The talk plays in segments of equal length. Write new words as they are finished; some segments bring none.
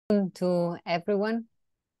to everyone.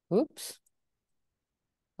 Oops.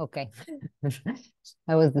 Okay.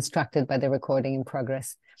 I was distracted by the recording in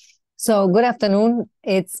progress. So good afternoon.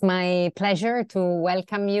 It's my pleasure to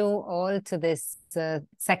welcome you all to this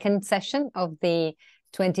second session of the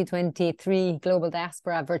 2023 Global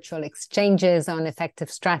Diaspora Virtual Exchanges on Effective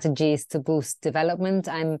Strategies to Boost Development.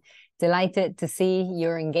 I'm delighted to see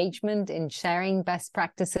your engagement in sharing best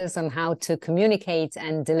practices on how to communicate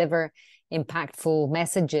and deliver impactful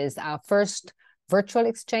messages. Our first virtual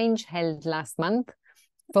exchange held last month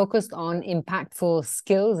focused on impactful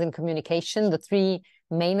skills in communication. The three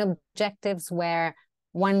main objectives were: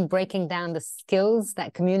 one, breaking down the skills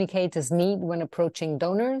that communicators need when approaching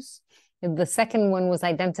donors. The second one was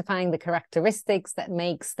identifying the characteristics that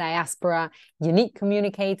makes diaspora unique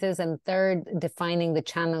communicators. And third, defining the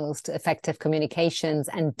channels to effective communications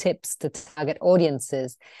and tips to target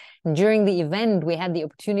audiences. During the event, we had the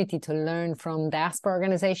opportunity to learn from diaspora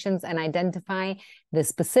organizations and identify the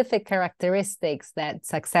specific characteristics that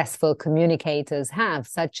successful communicators have,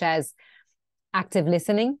 such as active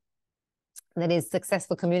listening. That is,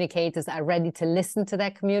 successful communicators are ready to listen to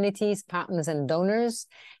their communities, partners, and donors,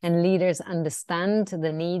 and leaders understand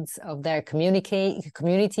the needs of their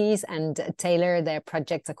communities and tailor their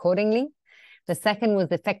projects accordingly. The second was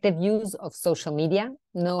the effective use of social media,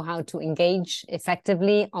 know how to engage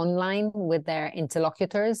effectively online with their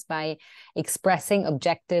interlocutors by expressing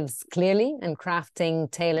objectives clearly and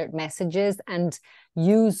crafting tailored messages, and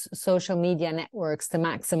use social media networks to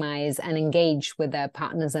maximize and engage with their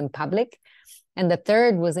partners and public. And the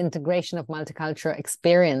third was integration of multicultural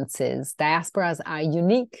experiences. Diasporas are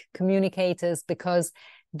unique communicators because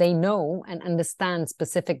they know and understand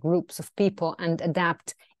specific groups of people and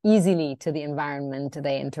adapt easily to the environment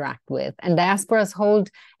they interact with. And diasporas hold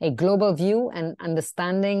a global view and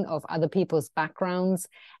understanding of other people's backgrounds,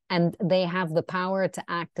 and they have the power to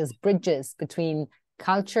act as bridges between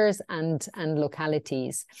cultures and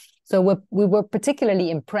localities. So we were particularly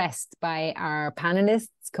impressed by our panelists,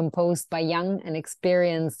 composed by young and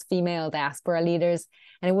experienced female diaspora leaders.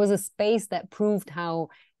 And it was a space that proved how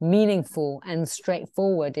meaningful and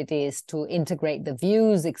straightforward it is to integrate the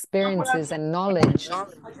views, experiences, and knowledge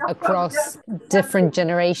across different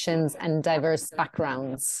generations and diverse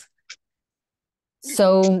backgrounds.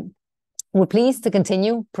 So we're pleased to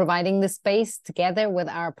continue providing this space together with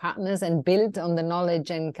our partners and build on the knowledge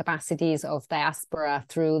and capacities of diaspora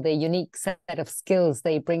through the unique set of skills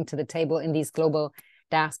they bring to the table in these global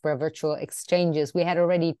diaspora virtual exchanges. We had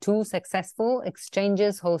already two successful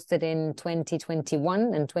exchanges hosted in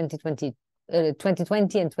 2021 and 2020 and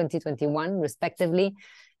 2021, respectively,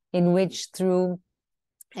 in which, through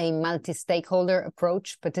a multi-stakeholder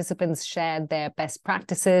approach, participants shared their best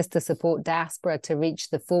practices to support diaspora to reach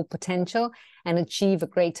the full potential and achieve a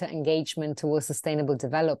greater engagement towards sustainable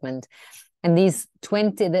development. And these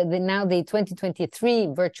now the 2023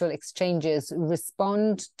 virtual exchanges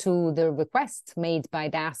respond to the request made by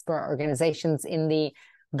diaspora organizations in the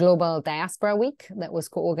Global Diaspora Week that was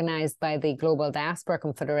co-organized by the Global Diaspora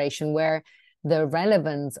Confederation, where the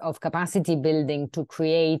relevance of capacity building to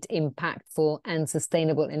create impactful and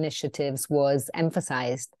sustainable initiatives was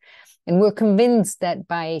emphasized. And we're convinced that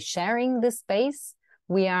by sharing this space,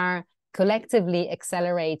 we are collectively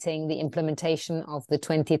accelerating the implementation of the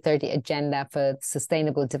 2030 Agenda for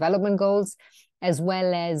Sustainable Development Goals, as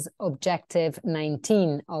well as Objective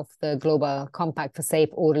 19 of the Global Compact for Safe,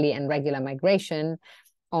 Orderly, and Regular Migration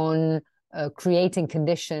on creating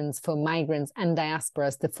conditions for migrants and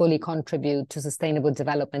diasporas to fully contribute to sustainable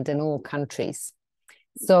development in all countries.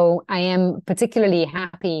 So I am particularly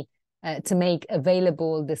happy to make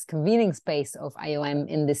available this convening space of IOM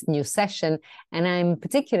in this new session, and I'm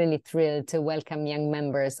particularly thrilled to welcome young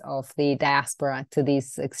members of the diaspora to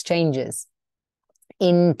these exchanges.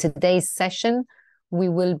 In today's session, we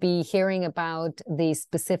will be hearing about the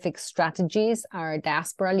specific strategies our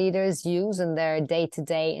diaspora leaders use in their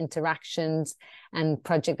day-to-day interactions and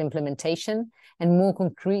project implementation. And more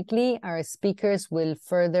concretely, our speakers will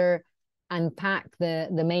further unpack the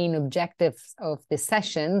main objectives of the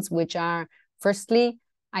sessions, which are, firstly,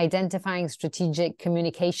 identifying strategic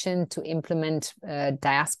communication to implement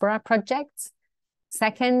diaspora projects.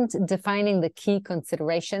 Second, defining the key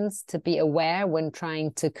considerations to be aware when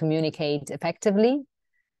trying to communicate effectively.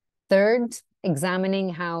 Third,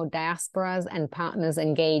 examining how diasporas and partners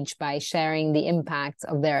engage by sharing the impacts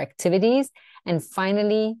of their activities. And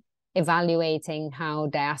finally, evaluating how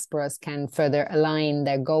diasporas can further align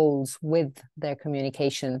their goals with their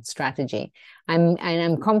communication strategy.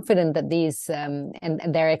 I'm confident that these and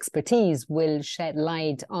their expertise will shed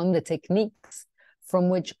light on the techniques from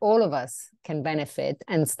which all of us can benefit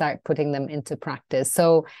and start putting them into practice.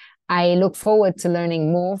 So I look forward to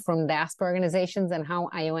learning more from diaspora organizations and how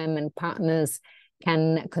IOM and partners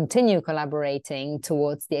can continue collaborating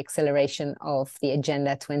towards the acceleration of the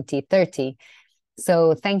Agenda 2030.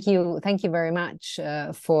 So thank you very much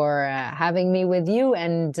for having me with you.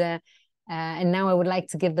 And now I would like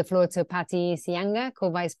to give the floor to Patty Sianga,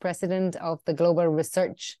 Co-Vice President of the Global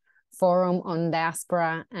Research Forum on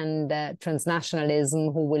Diaspora and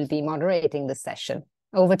Transnationalism, who will be moderating the session.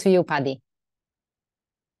 Over to you, Patty.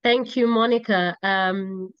 Thank you, Monica,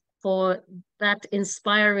 for that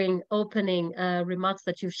inspiring opening remarks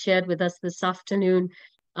that you've shared with us this afternoon.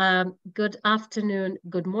 Good afternoon,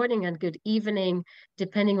 good morning, and good evening,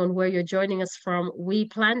 depending on where you're joining us from. We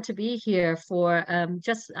plan to be here for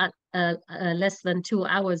just less than 2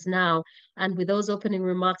 hours now. And with those opening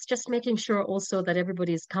remarks, just making sure also that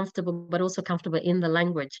everybody is comfortable, but also comfortable in the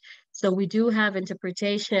language. So we do have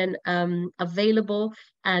interpretation available,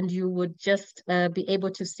 and you would just be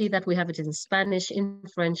able to see that we have it in Spanish, in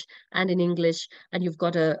French, and in English. And you've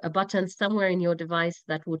got a button somewhere in your device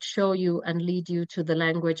that would show you and lead you to the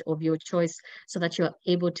language of your choice so that you're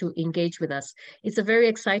able to engage with us. It's a very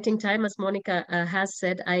exciting time, as Monica has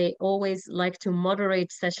said. I always like to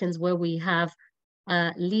moderate sessions where we have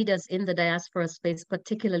leaders in the diaspora space,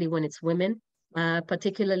 particularly when it's women,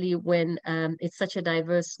 particularly when it's such a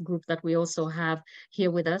diverse group that we also have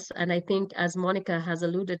here with us. And I think, as Monica has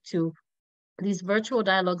alluded to, these virtual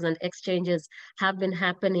dialogues and exchanges have been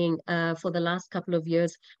happening for the last couple of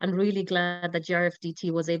years. I'm really glad that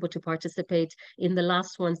GRFDT was able to participate in the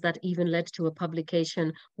last ones that even led to a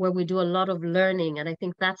publication where we do a lot of learning. And I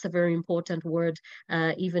think that's a very important word,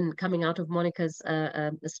 even coming out of Monica's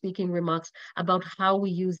speaking remarks about how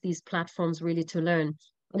we use these platforms really to learn.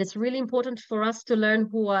 And it's really important for us to learn,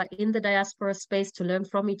 who are in the diaspora space, to learn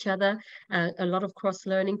from each other, a lot of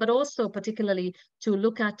cross-learning, but also particularly to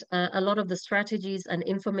look at a lot of the strategies and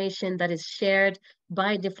information that is shared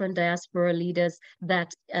by different diaspora leaders,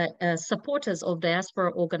 that supporters of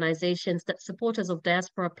diaspora organizations, that supporters of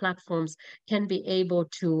diaspora platforms can be able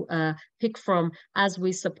to pick from as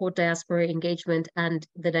we support diaspora engagement and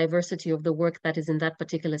the diversity of the work that is in that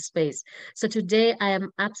particular space. So today I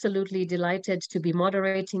am absolutely delighted to be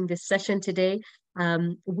moderating this session today.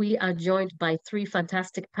 We are joined by 3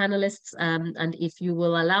 fantastic panelists, and if you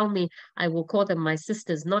will allow me, I will call them my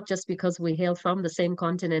sisters, not just because we hail from the same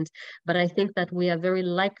continent, but I think that we are very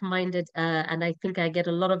like-minded, and I think I get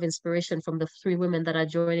a lot of inspiration from the 3 women that are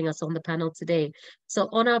joining us on the panel today. So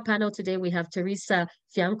on our panel today, we have Teresa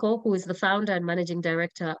Fianco, who is the founder and managing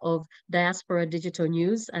director of Diaspora Digital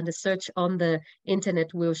News, and a search on the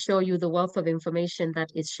internet will show you the wealth of information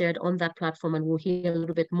that is shared on that platform, and we'll hear a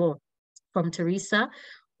little bit more from Teresa,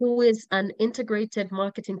 who is an integrated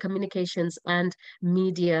marketing, communications, and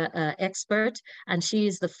media expert. And she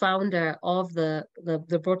is the founder of the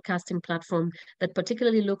broadcasting platform that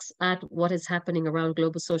particularly looks at what is happening around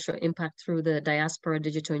global social impact through the Diaspora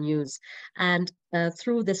Digital News. And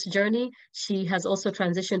through this journey, she has also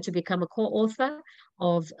transitioned to become a co-author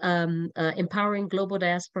of empowering global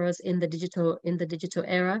diasporas in the digital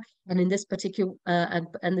era. And in this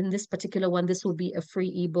particular one, this will be a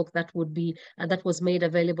free ebook that would be that was made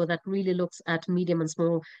available, that really looks at medium and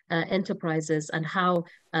small enterprises and how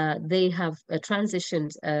they have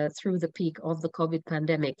transitioned through the peak of the COVID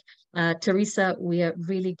pandemic. Teresa, we are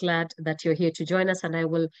really glad that you're here to join us, and I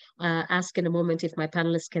will ask in a moment if my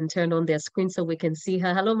panelists can turn on their screen so we can see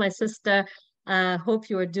her. Hello, my sister. Hope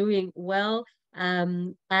you are doing well.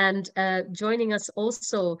 And joining us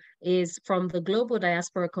also is from the Global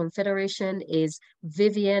Diaspora Confederation is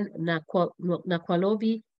Vivian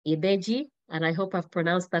Nakwalobi Ibeji. And I hope I've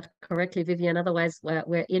pronounced that correctly, Vivian. Otherwise,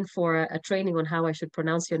 we're in for a training on how I should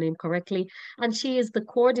pronounce your name correctly. And she is the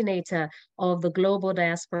coordinator of the Global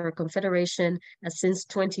Diaspora Confederation since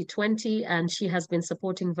 2020. And she has been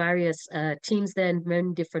supporting various teams there in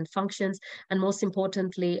many different functions. And most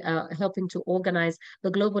importantly, helping to organize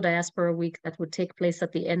the Global Diaspora Week that would take place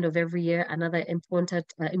at the end of every year. Another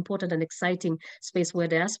important and exciting space where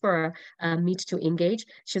diaspora meet to engage.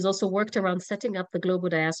 She's also worked around setting up the Global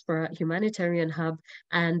Diaspora Humanitarian Hub,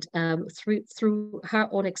 and through her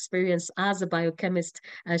own experience as a biochemist,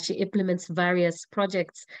 she implements various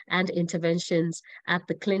projects and interventions at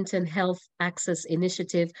the Clinton Health Access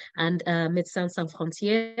Initiative and Médecins Sans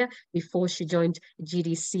Frontières before she joined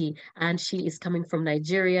GDC. And she is coming from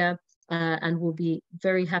Nigeria. and we'll be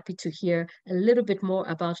very happy to hear a little bit more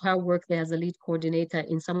about her work there as a lead coordinator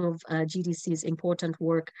in some of GDC's important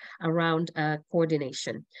work around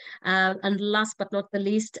coordination. And last but not the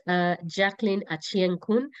least, Jacqueline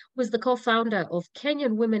Achieng-Kun was the co-founder of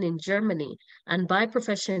Kenyan Women in Germany. And by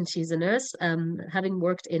profession, she's a nurse, having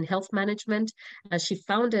worked in health management. She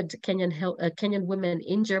founded Kenyan Women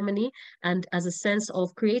in Germany, and as a sense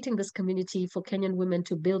of creating this community for Kenyan women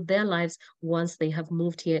to build their lives once they have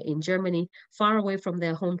moved here in Germany, far away from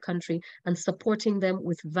their home country, and supporting them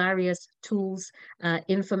with various tools,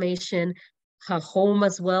 information, her home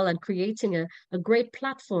as well, and creating a great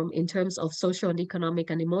platform in terms of social and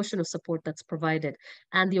economic and emotional support that's provided.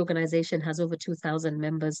 And the organization has over 2,000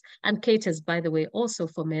 members and caters, by the way, also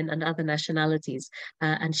for men and other nationalities.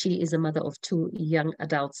 And she is a mother of 2 young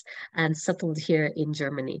adults and settled here in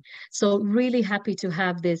Germany. So really happy to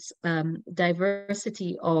have this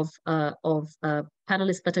diversity of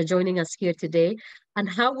panelists that are joining us here today. And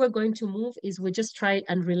how we're going to move is we just try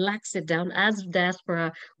and relax it down. As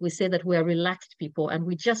Diaspora, we say that we're relaxed people, and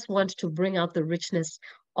we just want to bring out the richness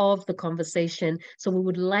of the conversation. So we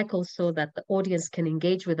would like also that the audience can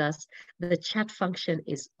engage with us. The chat function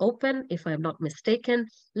is open, if I'm not mistaken.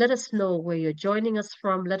 Let us know where you're joining us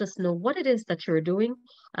from. Let us know what it is that you're doing.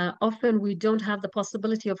 Often we don't have the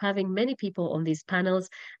possibility of having many people on these panels.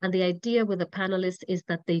 And the idea with a panelist is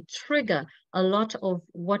that they trigger a lot of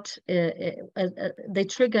what they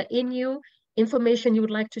trigger in you, information you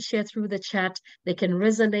would like to share through the chat. They can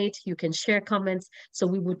resonate, you can share comments. So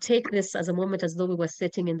we would take this as a moment as though we were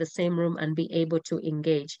sitting in the same room and be able to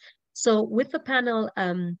engage. So with the panel,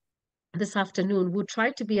 this afternoon, we'll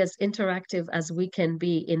try to be as interactive as we can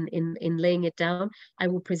be in laying it down. I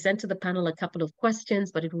will present to the panel a couple of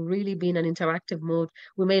questions, but it will really be in an interactive mode.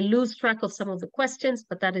 We may lose track of some of the questions,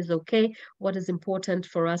 but that is okay. What is important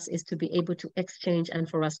for us is to be able to exchange and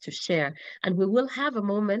for us to share. And we will have a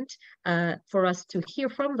moment for us to hear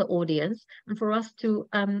from the audience and for us to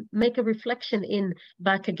make a reflection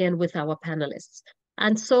back again with our panelists.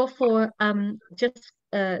 And so for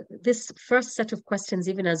this first set of questions,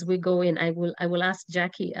 even as we go in, I will ask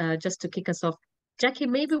Jackie just to kick us off. Jackie,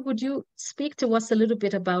 maybe would you speak to us a little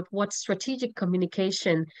bit about what strategic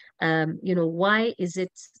communication, why is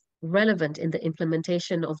it relevant in the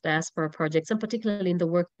implementation of diaspora projects, and particularly in the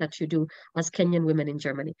work that you do as Kenyan women in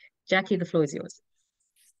Germany? Jackie, the floor is yours.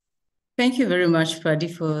 Thank you very much, Paddy,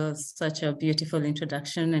 for such a beautiful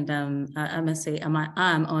introduction. And I must say,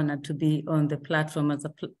 I'm honored to be on the platform as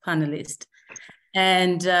a panelist.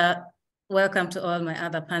 And welcome to all my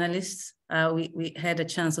other panelists. We had a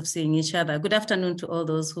chance of seeing each other. Good afternoon to all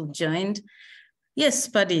those who've joined. Yes,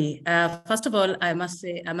 Paddy. First of all, I must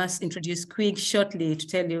introduce QUIG shortly to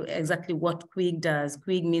tell you exactly what QUIG does.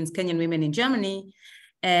 QUIG means Kenyan Women in Germany.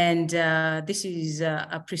 And this is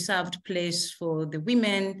a preserved place for the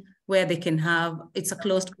women where they can it's a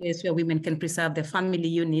closed place where women can preserve their family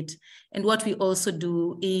unit. And what we also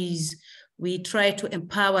do is we try to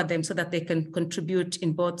empower them so that they can contribute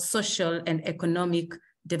in both social and economic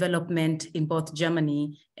development in both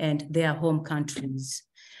Germany and their home countries.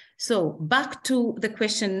 So back to the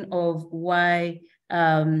question of why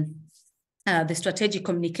the strategic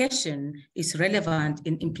communication is relevant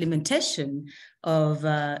in implementation of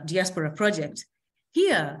diaspora project.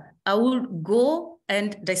 Here, I will go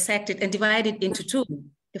and dissect it and divide it into 2.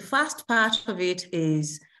 The first part of it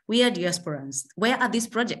is, we are diasporans. Where are these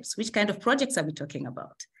projects? Which kind of projects are we talking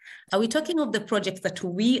about? Are we talking of the projects that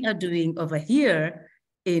we are doing over here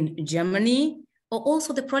in Germany, or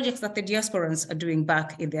also the projects that the diasporans are doing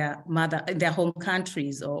back in their home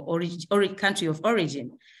countries or country of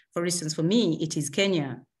origin? For instance, for me, it is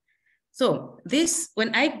Kenya. So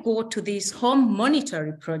when I go to this home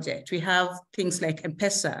monitoring project, we have things like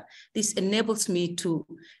M-Pesa. This enables me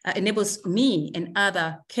and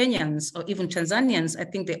other Kenyans or even Tanzanians, I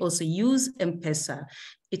think they also use M-Pesa.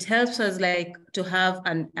 It helps us to have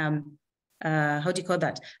an, how do you call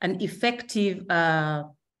that? An effective,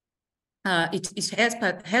 it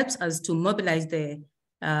helps us to mobilize the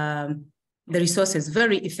resources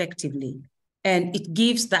very effectively. And it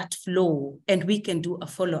gives that flow, and we can do a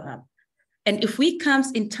follow-up. And if we come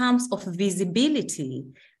in terms of visibility,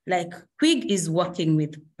 like QUIG is working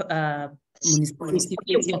with municipalities.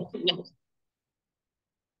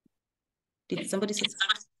 Did somebody say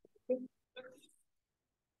something?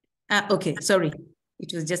 Okay, sorry.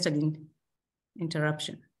 It was just an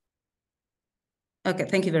interruption. Okay,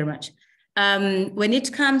 thank you very much. When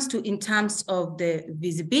it comes to in terms of the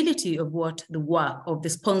visibility of what the work of the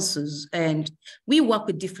sponsors, and we work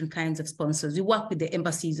with different kinds of sponsors. We work with the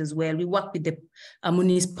embassies as well. We work with the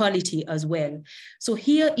municipality as well. So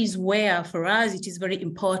here is where, for us, it is very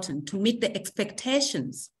important to meet the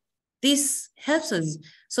expectations. This helps us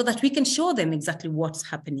so that we can show them exactly what's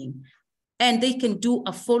happening, and they can do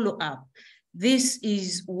a follow-up. This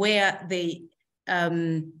is where how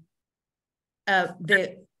am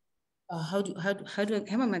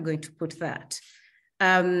I going to put that?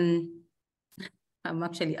 I'm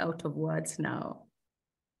actually out of words now.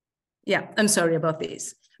 Yeah, I'm sorry about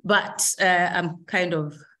this, but I'm kind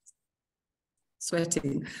of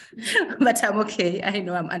sweating, but I'm okay. I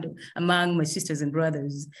know I'm among my sisters and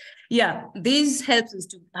brothers. Yeah, this helps us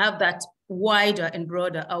to have that wider and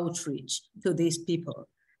broader outreach to these people.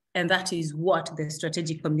 And that is what the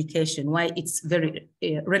strategic communication, why it's very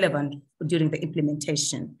relevant during the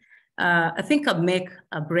implementation. I think I'll make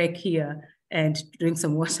a break here and drink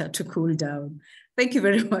some water to cool down. Thank you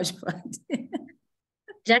very much, Patty.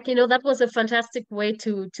 Jackie, that was a fantastic way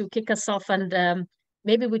to kick us off, and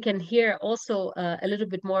maybe we can hear also a little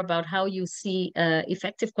bit more about how you see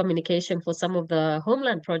effective communication for some of the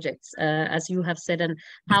homeland projects, as you have said, and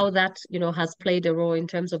how that has played a role in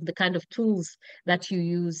terms of the kind of tools that you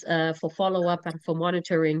use for follow-up and for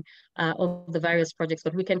monitoring of the various projects.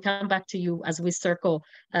 But we can come back to you as we circle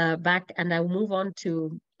back, and I'll move on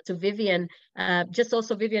to Vivian. Just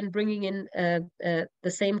also, Vivian, bringing in the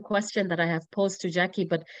same question that I have posed to Jackie,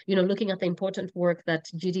 but looking at the important work that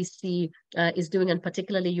GDC is doing, and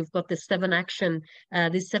particularly you've got these 7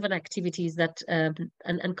 activities that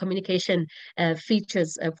and communication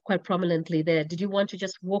features quite prominently there. Did you want to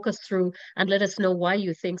just walk us through and let us know why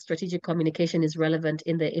you think strategic communication is relevant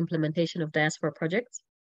in the implementation of diaspora projects?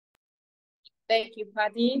 Thank you,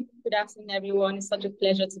 Patty. Good afternoon, everyone. It's such a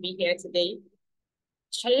pleasure to be here today.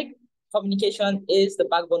 Strategic communication is the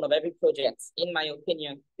backbone of every project, in my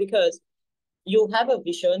opinion, because you have a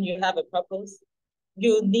vision, you have a purpose.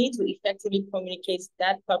 You need to effectively communicate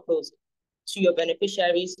that purpose to your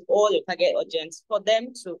beneficiaries or your target audience for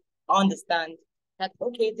them to understand that,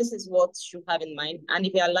 okay, this is what you have in mind. And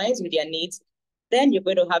if it aligns with their needs, then you're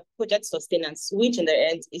going to have project sustenance, which in the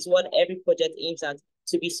end is what every project aims at,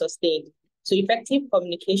 to be sustained. So effective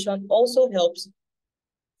communication also helps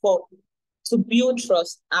to build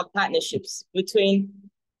trust and partnerships between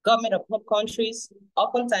government of home countries.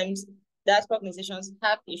 Oftentimes, diaspora organizations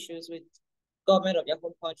have issues with government of their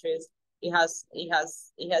home countries. It has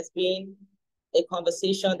been a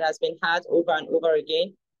conversation that has been had over and over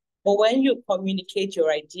again. But when you communicate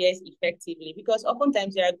your ideas effectively, because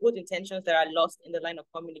oftentimes there are good intentions that are lost in the line of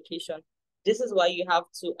communication, this is why you have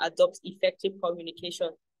to adopt effective communication.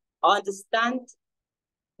 Understand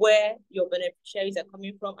where your beneficiaries are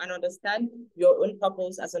coming from and understand your own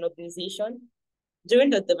purpose as an organization.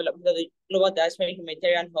 During the development of the Global Diaspora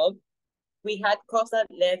Humanitarian Hub, we had constant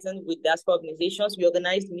lessons with diaspora organizations. We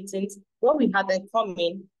organized meetings where we had them come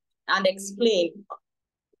in and explain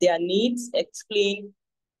their needs, explain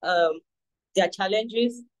their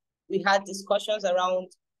challenges. We had discussions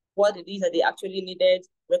around what it is that they actually needed,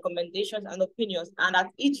 recommendations and opinions. And at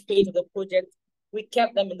each phase of the project, we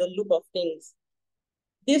kept them in the loop of things.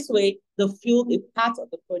 This way, they feel a part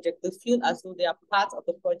of the project. They feel as though they are part of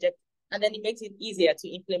the project, and then it makes it easier to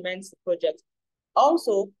implement the project.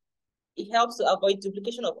 Also, it helps to avoid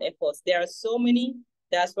duplication of efforts. There are so many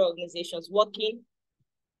diaspora organizations working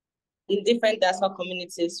in different diaspora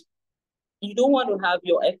communities. You don't want to have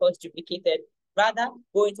your efforts duplicated. Rather,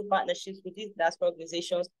 go into partnerships with these diaspora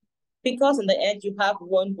organizations, because in the end, you have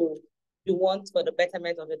one goal. You want for the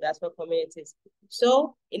betterment of the diaspora communities.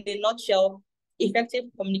 So, in a nutshell, effective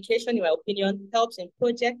communication, in my opinion, helps in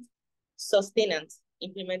project sustenance,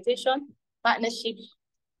 implementation, partnerships,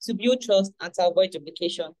 to build trust and to avoid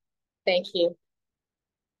duplication. Thank you.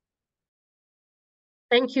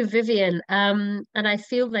 Thank you, Vivian. And I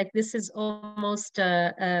feel like this is almost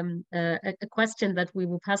a question that we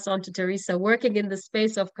will pass on to Teresa, working in the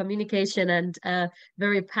space of communication and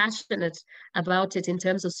very passionate about it in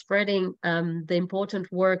terms of spreading the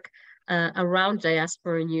important work around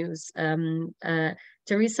diaspora news.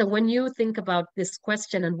 Teresa, when you think about this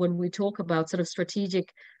question and when we talk about sort of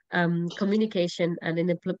strategic communication and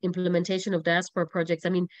in implementation of diaspora projects, I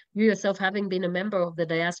mean, you yourself having been a member of the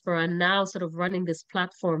diaspora and now sort of running this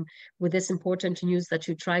platform with this important news that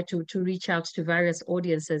you try to reach out to various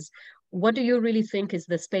audiences, what do you really think is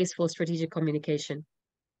the space for strategic communication?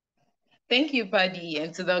 Thank you, Paddy,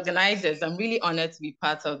 and to the organizers. I'm really honored to be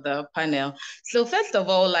part of the panel. So first of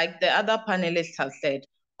all, like the other panelists have said,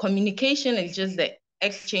 communication is just the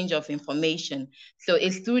exchange of information. So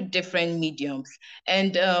it's through different mediums.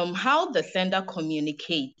 And how the sender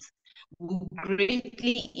communicates will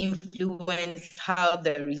greatly influence how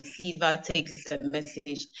the receiver takes the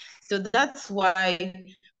message. So that's why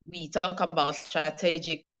we talk about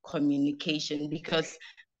strategic communication, because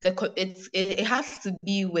it has to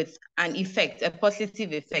be with an effect, a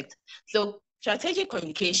positive effect. So strategic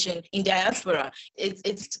communication in diaspora,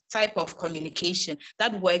 it's type of communication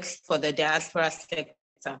that works for the diaspora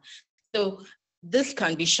sector. So this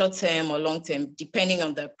can be short-term or long-term, depending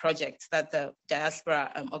on the project that the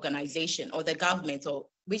diaspora organization or the government or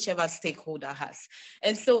whichever stakeholder has.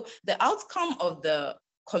 And so the outcome of the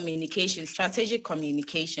communication, strategic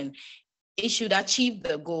communication, it should achieve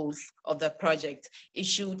the goals of the project. It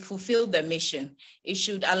should fulfill the mission. It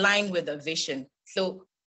should align with the vision. So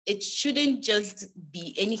it shouldn't just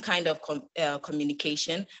be any kind of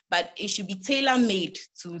communication, but it should be tailor-made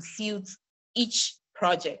to suit each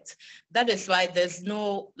project. That is why there's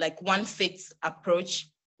no like one fits approach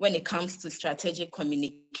when it comes to strategic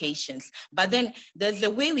communications. But then there's a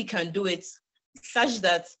way we can do it such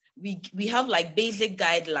that we have like basic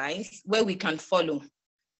guidelines where we can follow,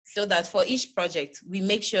 so that for each project, we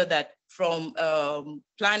make sure that from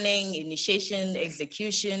planning, initiation,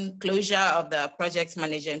 execution, closure of the project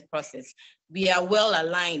management process, we are well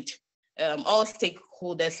aligned. All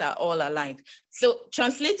stakeholders are all aligned. So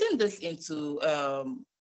translating this into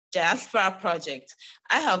diaspora project,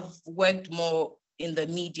 I have worked more in the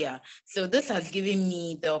media. So this has given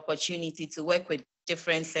me the opportunity to work with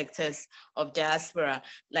different sectors of diaspora,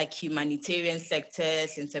 like humanitarian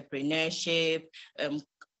sectors, entrepreneurship,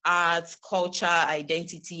 arts, culture,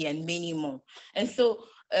 identity, and many more. And so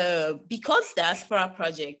because diaspora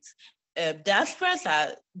projects, diasporas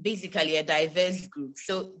are basically a diverse group.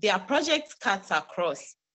 So their projects cut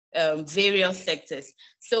across various sectors.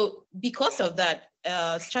 So because of that,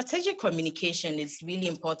 strategic communication is really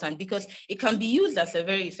important because it can be used as a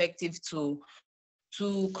very effective tool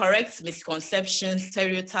to correct misconceptions,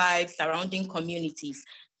 stereotypes surrounding communities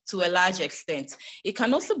to a large extent. It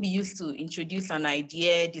can also be used to introduce an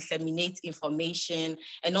idea, disseminate information,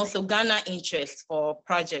 and also garner interest for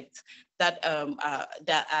projects that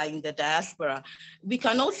are in the diaspora. We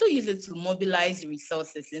can also use it to mobilize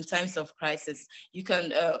resources in times of crisis. You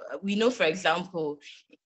can, we know, for example,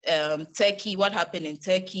 Turkey, what happened in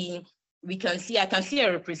Turkey, I can see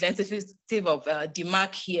a representative of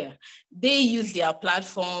DMAC here. They use their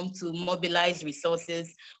platform to mobilize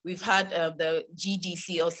resources. We've had the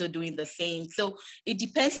GDC also doing the same. So it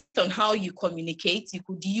depends on how you communicate. You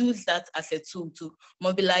could use that as a tool to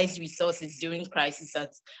mobilize resources during crisis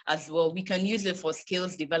as well. We can use it for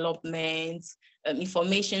skills development,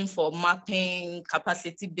 information for mapping,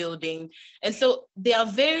 capacity building. And so there are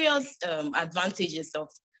various advantages of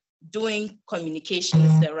doing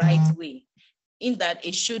communications the right way, in that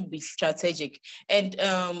it should be strategic. And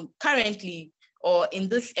currently, or in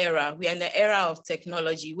this era, we are in the era of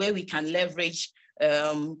technology where we can leverage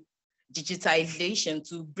digitization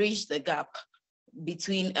to bridge the gap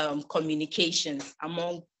between communications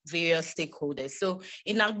among various stakeholders. So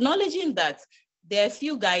in acknowledging that, there are a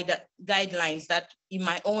few guidelines that, in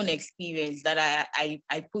my own experience, that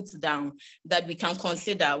I put down that we can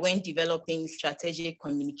consider when developing strategic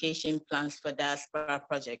communication plans for diaspora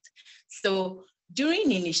project. So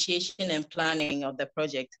during initiation and planning of the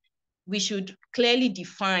project, we should clearly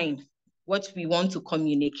define what we want to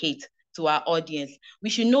communicate to our audience. We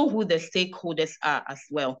should know who the stakeholders are as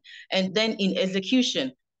well. And then in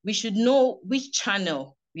execution, we should know which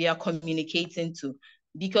channel we are communicating to,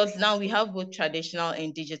 because now we have both traditional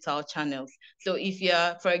and digital channels. So if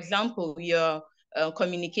you're, for example, you're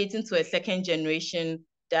communicating to a second generation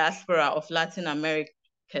diaspora of Latin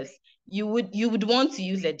Americas, you would want to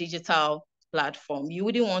use a digital platform. You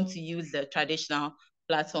wouldn't want to use the traditional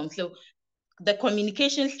platform. So the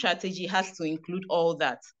communication strategy has to include all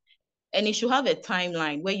that. And it should have a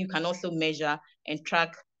timeline where you can also measure and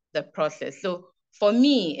track the process. So for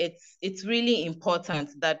me, it's really important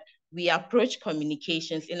that we approach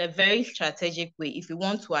communications in a very strategic way if we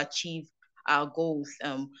want to achieve our goals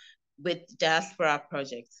with diaspora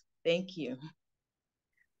projects. Thank you.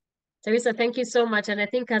 Teresa, thank you so much. And I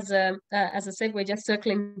think as a segue, just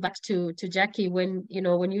circling back to Jackie, when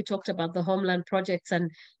you talked about the homeland projects and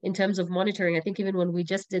in terms of monitoring, I think even when we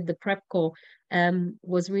just did the prep call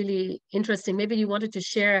was really interesting. Maybe you wanted to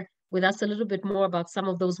share with us a little bit more about some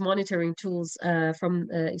of those monitoring tools from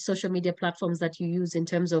social media platforms that you use in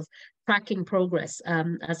terms of tracking progress,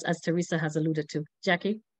 as Teresa has alluded to.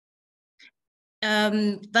 Jackie?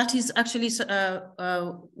 That is actually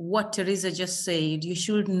what Teresa just said. You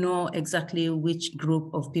should know exactly which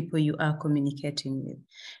group of people you are communicating with.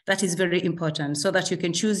 That is very important so that you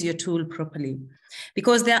can choose your tool properly,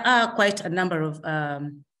 because there are quite a number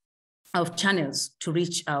of channels to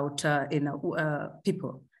reach out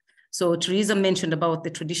people. So Teresa mentioned about the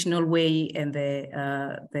traditional way and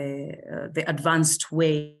the advanced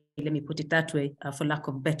way, let me put it that way, for lack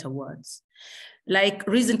of better words. Like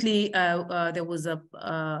recently, there was a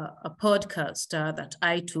podcast that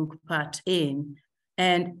I took part in,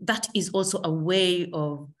 and that is also a way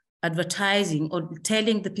of advertising or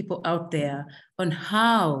telling the people out there on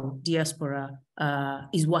how diaspora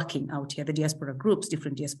is working out here, the diaspora groups,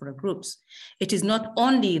 different diaspora groups. It is not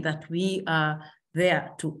only that we are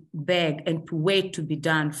there to beg and to wait to be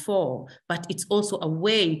done for, but it's also a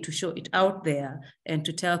way to show it out there and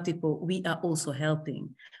to tell people we are also helping.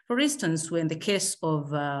 For instance, when the case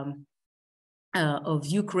of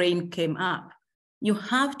Ukraine came up, you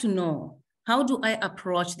have to know, how do I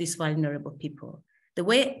approach these vulnerable people? The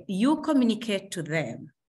way you communicate to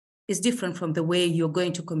them is different from the way you're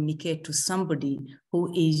going to communicate to somebody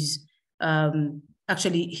who is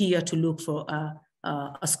actually here to look for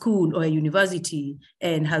a school or a university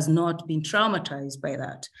and has not been traumatized by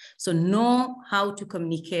that. So know how to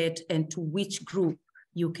communicate and to which group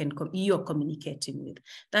you're communicating with.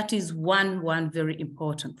 That is one very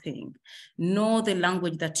important thing. Know the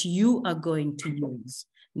language that you are going to use,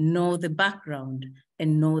 know the background,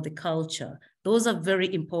 and know the culture. Those are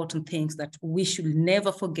very important things that we should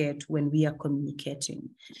never forget when we are communicating,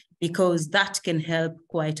 because that can help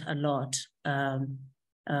quite a lot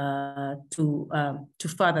to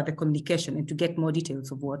further the communication and to get more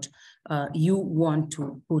details of what you want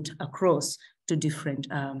to put across to different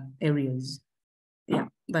areas. Yeah,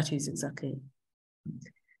 that is exactly.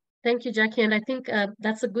 Thank you, Jackie. And I think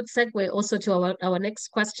that's a good segue also to our next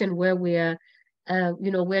question, where we're,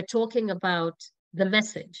 we're talking about the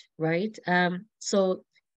message, right? So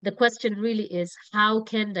the question really is, how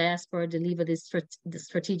can diaspora deliver the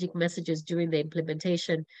strategic messages during the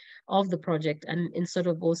implementation of the project and in sort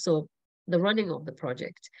of also the running of the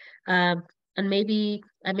project? And maybe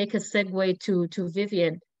I make a segue to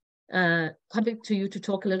Vivian, coming to you to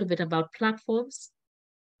talk a little bit about platforms,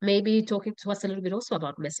 maybe talking to us a little bit also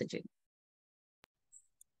about messaging.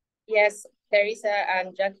 Yes, Teresa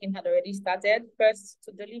and Jacqueline had already started. First,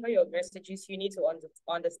 to deliver your messages, you need to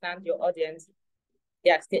understand your audience,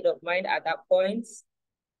 their state of mind at that point,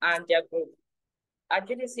 and their group. At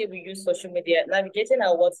GDC, we use social media. Navigating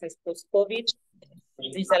our world since post-COVID,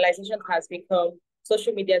 digitalization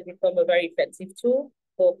social media has become a very effective tool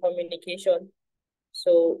for communication.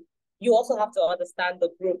 So you also have to understand the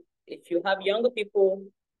group. If you have younger people,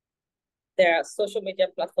 there are social media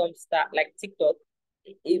platforms that, like TikTok,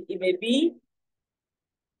 it may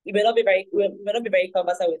not be very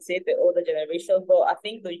conversant with, say, the older generation, but I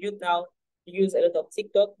think the youth now use a lot of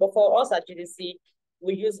TikTok. But for us at GDC,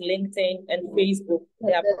 we use LinkedIn and Facebook.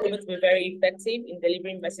 They have proven to be very effective in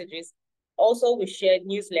delivering messages. Also, we share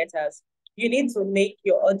newsletters. You need to make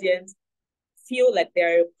your audience feel like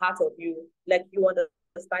they're a part of you, like you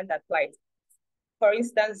understand that plight. For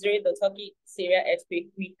instance, during the Turkey-Syria earthquake,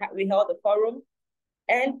 we held a forum,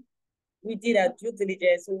 and we did our due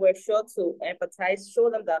diligence. We were sure to empathize,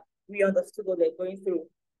 show them that we understood what they're going through.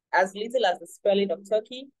 As little as the spelling of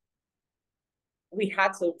Turkey, we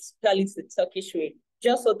had to spell it the Turkish way,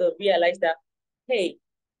 just so they realize that, hey,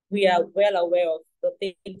 we are well aware of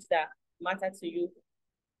the things that matter to you.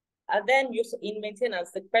 And then in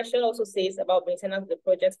maintenance, the question also says about maintenance of the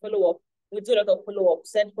project, follow-up. We do a lot of follow-up,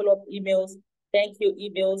 send follow-up emails, thank you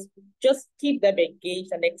emails. Just keep them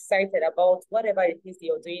engaged and excited about whatever it is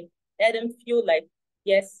you're doing. Let them feel like,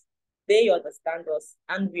 yes, they understand us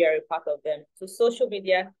and we are a part of them. So social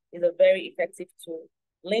media is a very effective tool.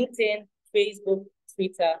 LinkedIn, Facebook,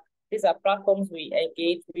 Twitter, these are platforms we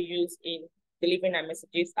use in delivering our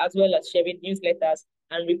messages, as well as sharing newsletters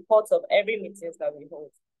and reports of every meetings that we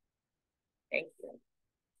hold. Thank you.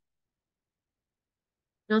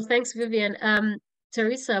 No, thanks, Vivian.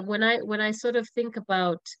 Teresa, when I sort of think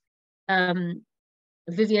about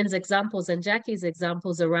Vivian's examples and Jackie's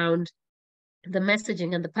examples around the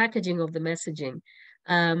messaging and the packaging of the messaging,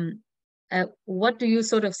 what do you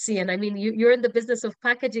sort of see? And I mean, you're in the business of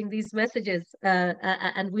packaging these messages,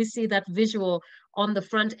 and we see that visual on the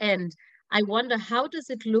front end. I wonder, how does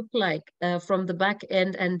it look like from the back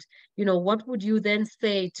end? And, what would you then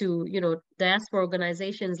say to, diaspora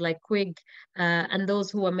organizations like QUIG and those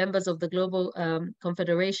who are members of the Global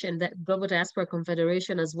Confederation, that Global Diaspora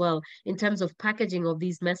Confederation as well, in terms of packaging of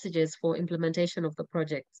these messages for implementation of the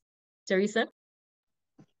project? Teresa?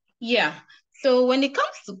 Yeah. So when it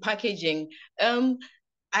comes to packaging,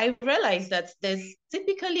 I realized that there's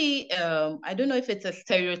typically, I don't know if it's a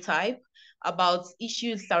stereotype about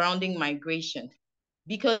issues surrounding migration,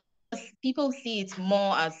 because people see it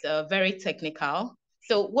more as very technical.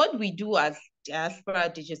 So what we do as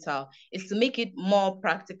Diaspora Digital is to make it more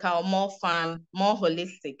practical, more fun, more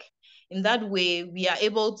holistic. In that way, we are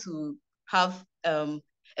able to have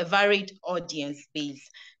a varied audience base.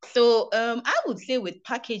 So I would say with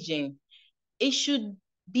packaging, it should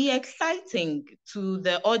be exciting to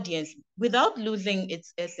the audience without losing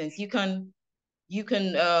its essence. You can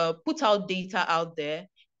put out data out there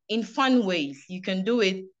in fun ways. You can do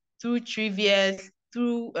it through trivias,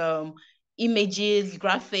 through images,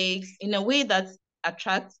 graphics, in a way that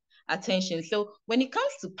attracts attention. So when it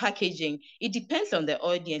comes to packaging, it depends on the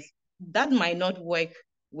audience. That might not work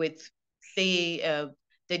with, say,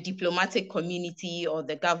 the diplomatic community or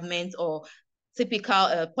the government or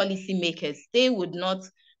typical policymakers. They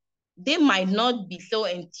might not be so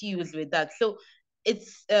enthused with that. So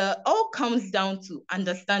it's all comes down to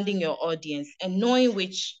understanding your audience and knowing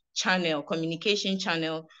which channel, communication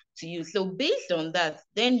channel to use. So based on that,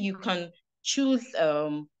 then you can choose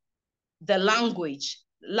the language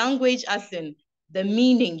as in the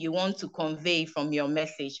meaning you want to convey from your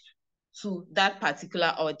message to that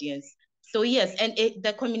particular audience. So yes, and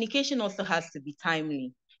the communication also has to be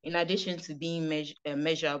timely in addition to being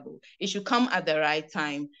measurable. It should come at the right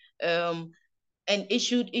time. And it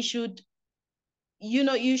should it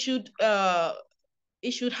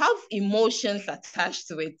should have emotions attached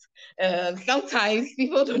to it. Sometimes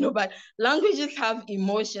people don't know, but languages have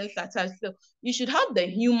emotions attached. So you should have the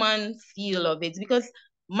human feel of it, because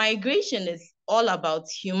migration is all about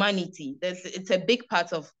humanity. It's a big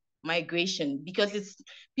part of migration, because it's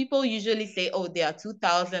people usually say, oh, there are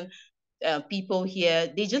 2,000 people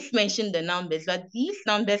here. They just mention the numbers, but these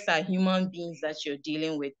numbers are human beings that you're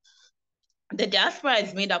dealing with. The diaspora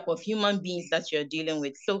is made up of human beings that you're dealing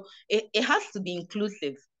with. So it has to be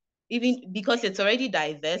inclusive. Even because it's already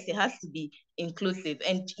diverse, it has to be inclusive.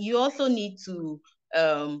 And you also need to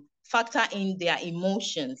factor in their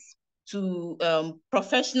emotions to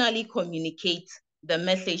professionally communicate the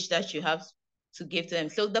message that you have to give to them.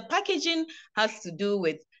 So the packaging has to do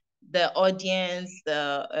with the audience,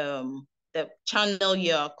 the channel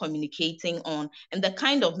you're communicating on, and the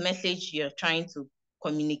kind of message you're trying to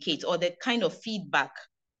communicate, or the kind of feedback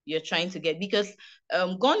you're trying to get. Because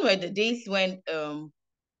gone were the days when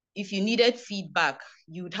if you needed feedback,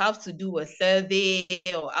 you would have to do a survey,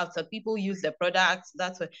 or after people use the product,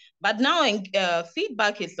 that's what. But now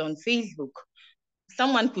feedback is on Facebook.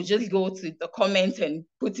 Someone could just go to the comment and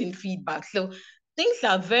put in feedback. So things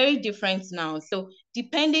are very different now. So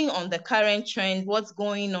depending on the current trend, what's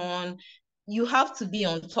going on, you have to be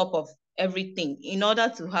on top of everything in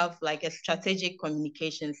order to have like a strategic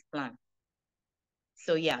communications plan.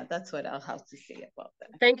 So yeah, that's what I'll have to say about that.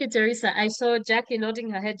 Thank you, Teresa. I saw Jackie nodding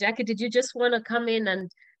her head. Jackie, did you just want to come in and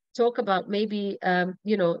talk about maybe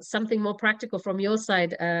something more practical from your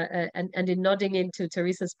side and in nodding into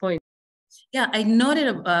Teresa's point? Yeah, I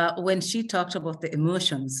noted when she talked about the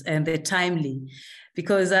emotions and the timely,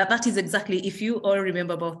 because that is exactly, if you all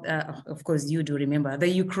remember about, of course you do remember, the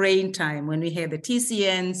Ukraine time when we had the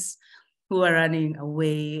TCNs who are running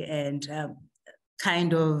away and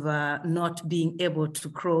kind of not being able to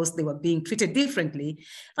cross, they were being treated differently.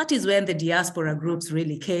 That is when the diaspora groups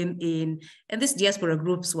really came in, and these diaspora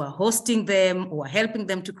groups were hosting them, were helping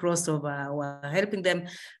them to cross over, were helping them.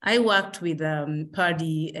 I worked with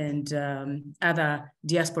Paddy and other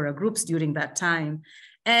diaspora groups during that time,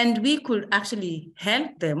 and we could actually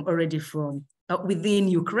help them already from within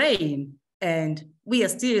Ukraine, and we are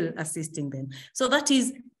still assisting them. So that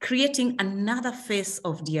is creating another face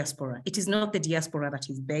of diaspora. It is not the diaspora that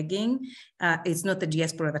is begging. It's not the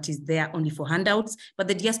diaspora that is there only for handouts, but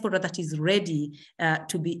the diaspora that is ready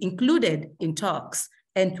to be included in talks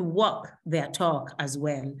and to walk their talk as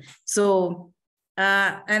well. So,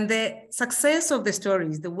 and the success of the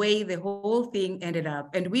stories, the way the whole thing ended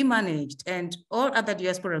up, and we managed, and all other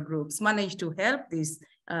diaspora groups managed to help these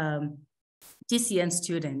TCN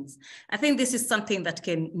students. I think this is something that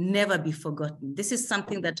can never be forgotten. This is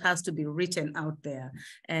something that has to be written out there.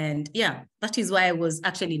 And yeah, that is why I was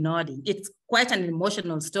actually nodding. It's quite an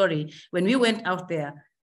emotional story. When we went out there,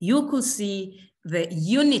 you could see the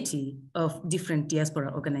unity of different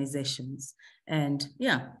diaspora organizations. And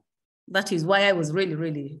yeah, that is why I was really,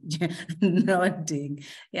 really nodding.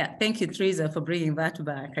 Yeah, thank you, Teresa, for bringing that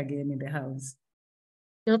back again in the house.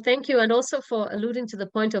 No, thank you. And also for alluding to the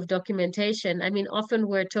point of documentation. I mean, often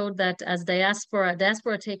we're told that as diaspora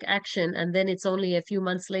take action, and then it's only a few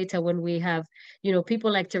months later when we have,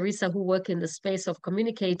 people like Teresa who work in the space of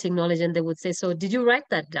communicating knowledge, and they would say, so did you write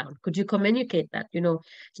that down? Could you communicate that?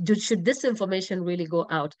 Should this information really go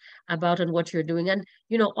out about and what you're doing? And,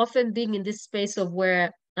 often being in this space of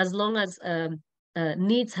where as long as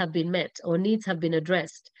needs have been met or needs have been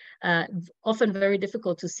addressed, often very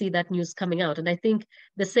difficult to see that news coming out. And I think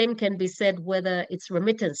the same can be said whether it's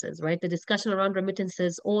remittances, right? The discussion around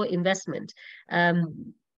remittances or investment. The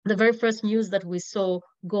very first news that we saw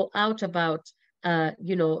go out about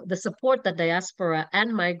the support that diaspora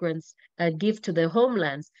and migrants give to their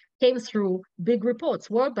homelands came through big reports,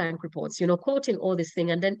 World Bank reports, quoting all this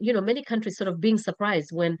thing. And then, many countries sort of being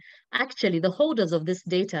surprised when actually the holders of this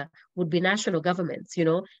data would be national governments,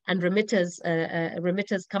 and remitters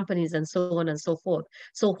companies and so on and so forth.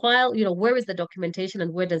 So while, where is the documentation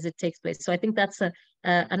and where does it take place? So I think that's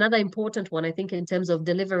another important one, I think, in terms of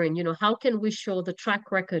delivering, how can we show the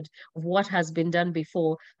track record of what has been done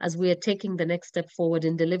before as we are taking the next step forward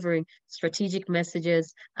in delivering strategic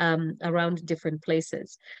messages around different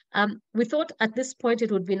places. We thought at this point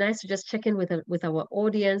it would be nice to just check in with our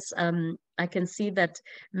audience. I can see that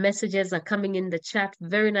messages are coming in the chat.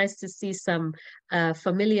 Very nice to see some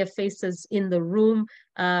familiar faces in the room.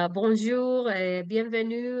 Bonjour,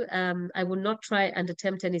 bienvenue. I will not try and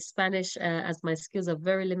attempt any Spanish as my skills are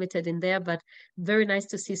very limited in there, but very nice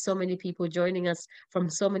to see so many people joining us from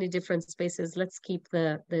so many different spaces. Let's keep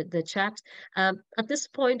the chat. At this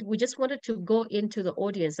point, we just wanted to go into the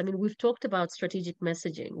audience. I mean, we've talked about strategic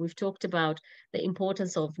messaging. We've talked about the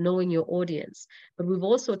importance of knowing your audience, but we've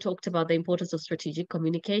also talked about the importance of strategic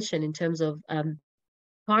communication in terms of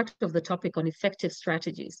part of the topic on effective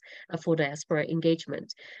strategies for diaspora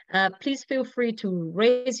engagement. Please feel free to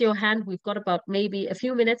raise your hand. We've got about maybe a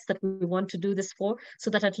few minutes that we want to do this for, so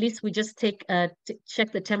that at least we just check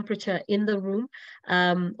the temperature in the room,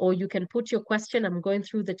 or you can put your question. I'm going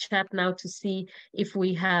through the chat now to see if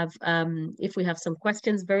we have some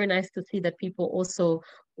questions. Very nice to see that people also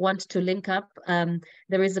want to link up.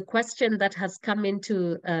 There is a question that has come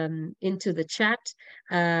into the chat,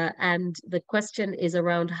 and the question is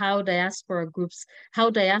around how diaspora groups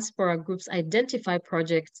identify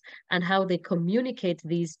projects and how they communicate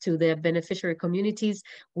these to their beneficiary communities.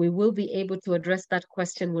 We will be able to address that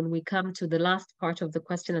question when we come to the last part of the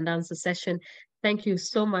question and answer session. Thank you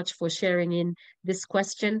so much for sharing in this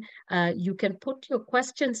question. You can put your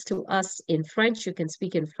questions to us in French. You can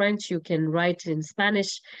speak in French. You can write in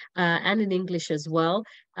Spanish and in English as well.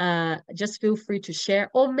 Just feel free to share.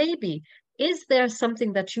 Or maybe, is there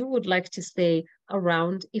something that you would like to say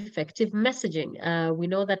around effective messaging? We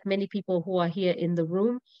know that many people who are here in the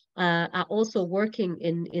room are also working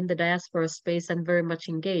in the diaspora space and very much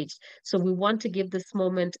engaged. So we want to give this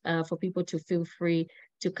moment for people to feel free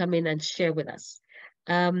to come in and share with us.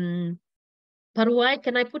 Paruai,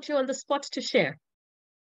 can I put you on the spot to share?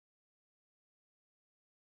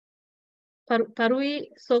 Parui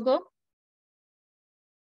Sogo?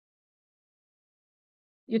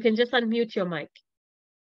 You can just unmute your mic.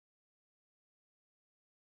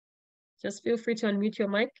 Just feel free to unmute your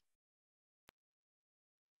mic.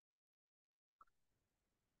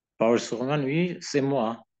 Paul Sorman, oui, c'est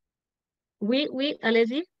moi. Oui,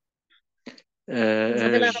 allez-y. Vous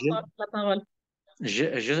avez la parole. Je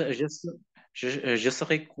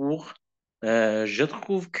serai court. Je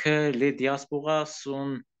trouve que les diasporas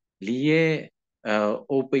sont liées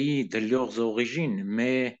au pays de leurs origines,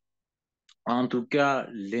 mais en tout cas,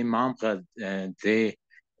 les membres des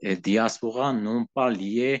diasporas n'ont pas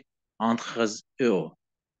lié entre eux.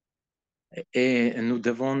 Et nous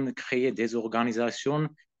devons créer des organisations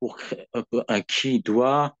qui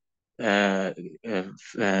doivent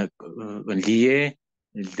lier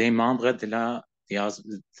des membres de la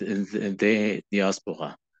des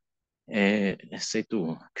diasporas. Et c'est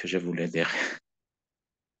tout que je voulais dire.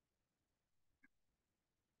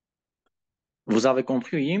 Vous avez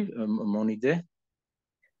compris mon idée?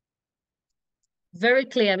 Very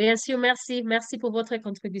clear. Bien sûr, merci pour votre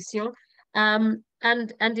contribution. And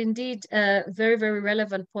indeed, very, very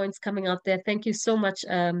relevant points coming out there. Thank you so much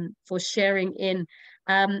for sharing in.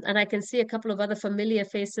 And I can see a couple of other familiar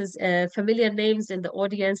faces, familiar names in the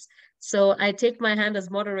audience. So I take my hand as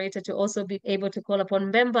moderator to also be able to call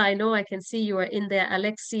upon Mbemba. I know I can see you are in there.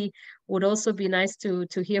 Alexi, would also be nice to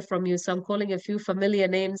hear from you. So I'm calling a few familiar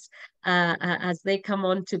names as they come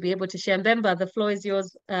on to be able to share. Mbemba, the floor is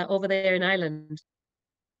yours over there in Ireland.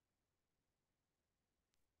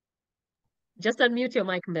 Just unmute your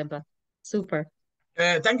mic, Mbemba. Super.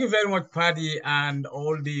 Thank you very much, Paddy, and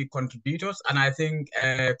all the contributors. And I think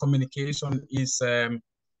communication is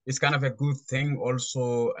kind of a good thing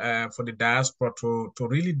also for the diaspora to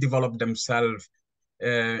really develop themselves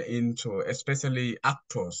into, especially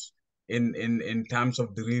actors in terms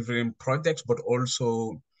of delivering projects, but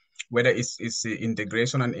also whether it's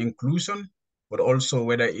integration and inclusion, but also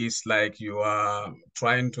whether it's like you are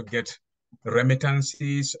trying to get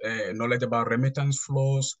remittances, knowledge about remittance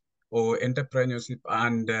flows, or entrepreneurship,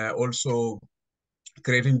 and also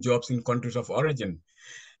creating jobs in countries of origin.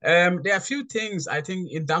 There are a few things I think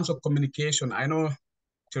in terms of communication. I know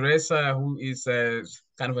Teresa, who is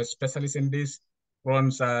kind of a specialist in this,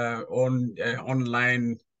 runs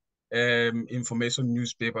online information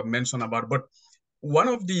newspaper mentioned about. But one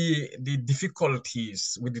of the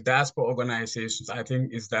difficulties with the diaspora organizations, I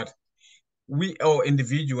think, is that we or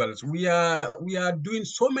individuals, we are doing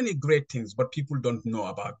so many great things, but people don't know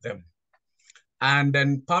about them. And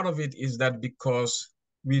then part of it is that because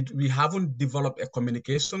we haven't developed a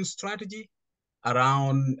communication strategy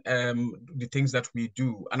around the things that we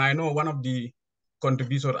do. And I know one of the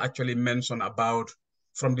contributors actually mentioned about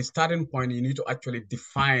from the starting point, you need to actually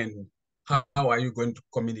define how are you going to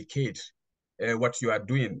communicate what you are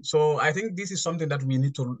doing. So I think this is something that we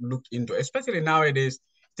need to look into, especially nowadays.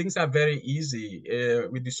 Things are very easy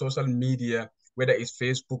with the social media, whether it's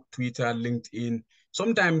Facebook, Twitter, LinkedIn.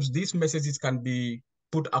 Sometimes these messages can be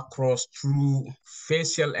put across through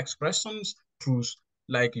facial expressions, through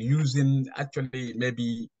like using actually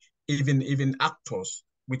maybe even actors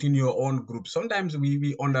within your own group. Sometimes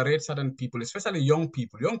we underrate certain people, especially young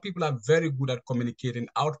people. Young people are very good at communicating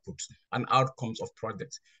outputs and outcomes of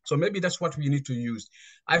projects. So maybe that's what we need to use.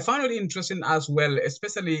 I found it interesting as well,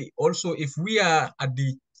 especially also if we are at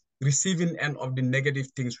the receiving end of the negative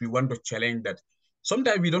things, we want to challenge that.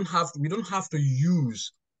 Sometimes we don't have to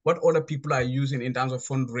use what other people are using in terms of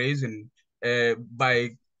fundraising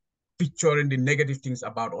by picturing the negative things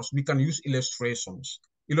about us. We can use illustrations.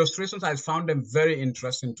 Illustrations, I found them very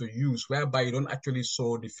interesting to use, whereby you don't actually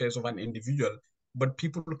show the face of an individual, but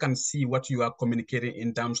people can see what you are communicating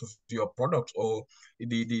in terms of your product or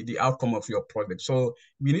the outcome of your project. So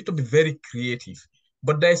we need to be very creative.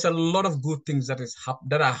 But there's a lot of good things that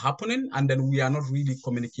are happening, and then we are not really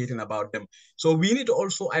communicating about them. So we need to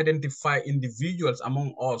also identify individuals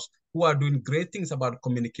among us who are doing great things about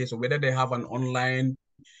communication, whether they have an online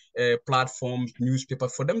platforms,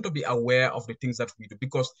 newspapers, for them to be aware of the things that we do,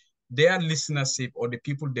 because their listenership or the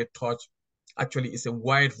people they touch actually is a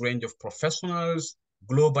wide range of professionals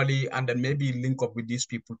globally, and then maybe link up with these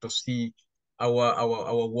people to see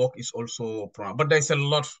our work is also proud. But there's a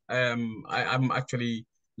lot. I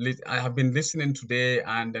have been listening today,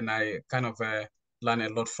 and then I kind of learn a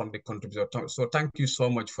lot from the contributor. So thank you so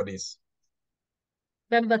much for this.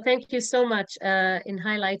 Bemba, thank you so much in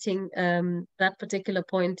highlighting that particular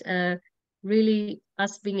point. Really,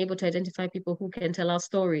 us being able to identify people who can tell our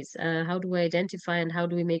stories. How do we identify and how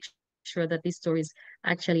do we make sure that these stories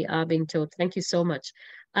actually are being told? Thank you so much.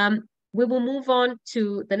 We will move on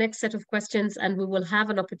to the next set of questions, and we will have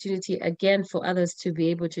an opportunity again for others to be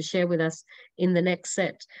able to share with us in the next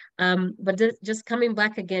set. But just coming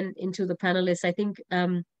back again into the panelists, I think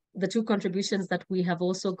the two contributions that we have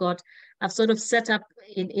also got have sort of set up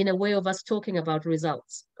in a way of us talking about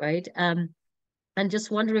results, right? And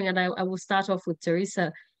just wondering, and I will start off with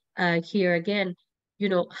Teresa here again, you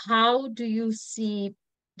know, how do you see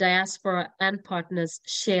diaspora and partners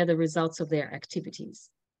share the results of their activities?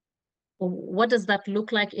 What does that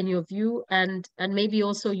look like in your view? And maybe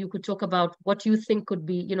also you could talk about what you think could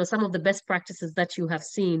be, you know, some of the best practices that you have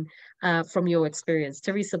seen from your experience.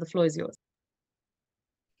 Teresa, the floor is yours.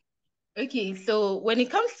 Okay, so when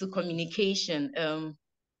it comes to communication,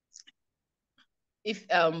 if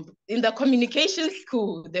in the communication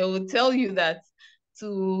school, they will tell you that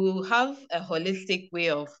to have a holistic way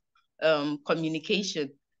of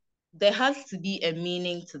communication, there has to be a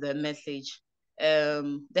meaning to the message.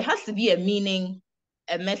 There has to be a meaning,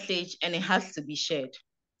 a message, and it has to be shared.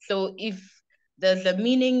 So if there's a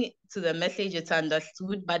meaning to the message, it's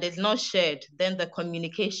understood, but it's not shared, then the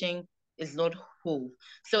communication is not whole.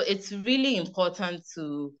 So it's really important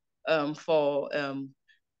to for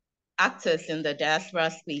actors in the diaspora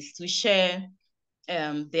space to share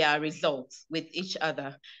their results with each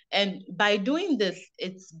other. And by doing this,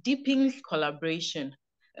 it deepens collaboration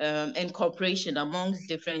and cooperation amongst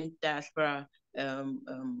different diaspora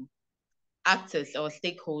actors or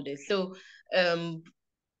stakeholders. So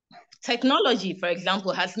technology, for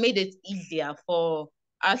example, has made it easier for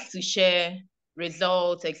us to share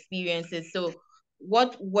results, experiences. So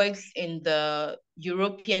what works in the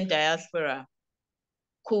European diaspora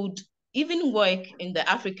could even work in the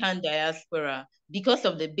African diaspora, because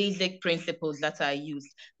of the basic principles that are used,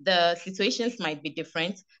 the situations might be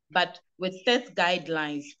different, but with set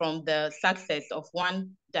guidelines from the success of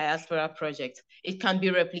one diaspora project, it can be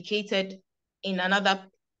replicated in another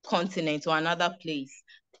continent or another place.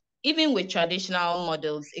 Even with traditional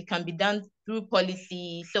models, it can be done through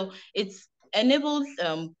policy. So it enables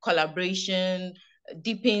collaboration,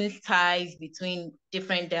 deepens ties between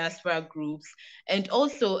different diaspora groups. And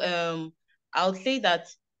also, I would say that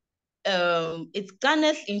it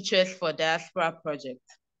garners interest for diaspora projects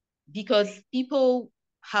because people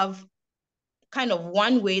have kind of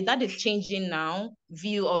one way that is changing now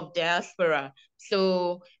view of diaspora.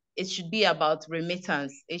 So it should be about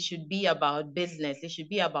remittance. It should be about business. It should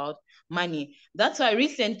be about money. That's why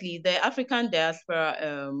recently the African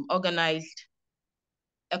diaspora organized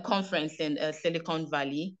a conference in Silicon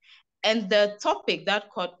Valley. And the topic that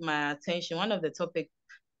caught my attention, one of the topics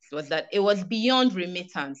was that it was beyond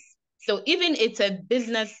remittance. So even it's a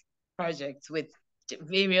business project with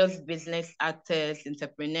various business actors,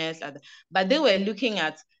 entrepreneurs, but they were looking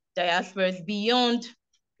at diasporas beyond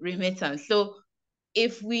remittance. So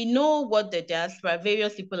if we know what the diaspora,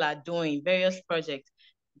 various people are doing, various projects,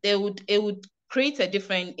 it would create a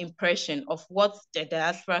different impression of what the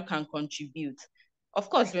diaspora can contribute. Of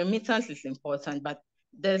course, remittance is important, but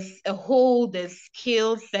there's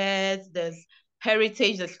skill sets, there's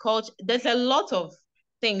heritage, there's culture, there's a lot of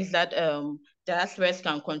things that diasporas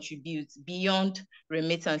can contribute beyond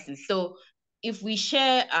remittances. So if we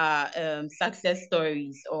share our success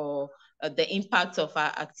stories or the impact of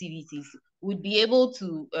our activities, would be able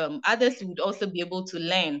to, others would also be able to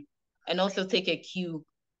learn and also take a cue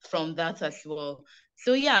from that as well.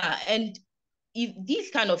 So yeah, and if these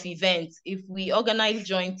kind of events, if we organize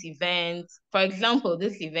joint events, for example,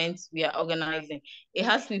 this event we are organizing, it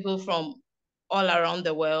has people from all around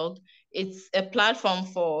the world. It's a platform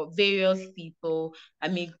for various people. I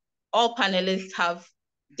mean, all panelists have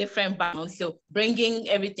different backgrounds, so bringing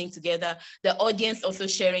everything together, the audience also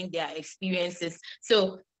sharing their experiences.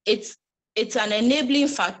 So it's an enabling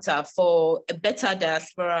factor for a better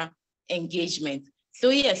diaspora engagement. So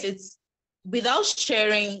yes, it's without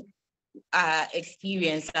sharing our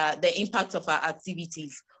experience, the impact of our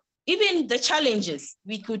activities, even the challenges,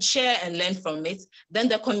 we could share and learn from it, then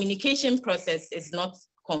the communication process is not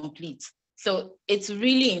complete. So it's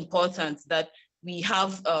really important that we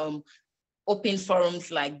have open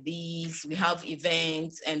forums like these, we have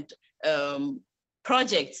events and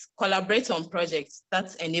projects, collaborate on projects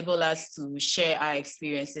that enable us to share our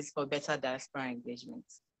experiences for better diaspora engagement.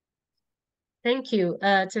 Thank you,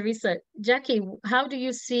 Teresa. Jackie, how do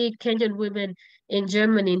you see Kenyan women in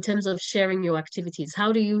Germany in terms of sharing your activities?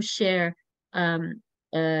 How do you share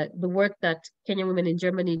the work that Kenyan women in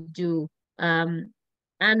Germany do, and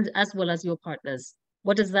as well as your partners?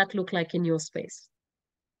 What does that look like in your space?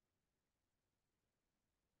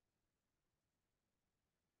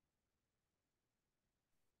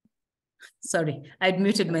 Sorry, I'd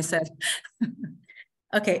muted myself.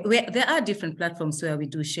 Okay, there are different platforms where we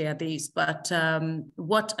do share this, but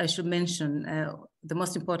what I should mention, the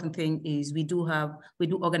most important thing is we do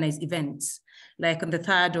organize events. Like on the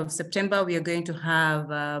 3rd of September, we are going to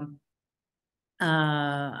have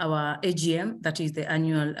our AGM, that is the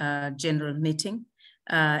annual general meeting.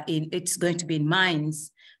 It's going to be in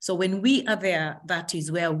Mainz. So when we are there, that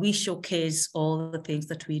is where we showcase all the things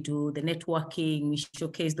that we do, the networking, we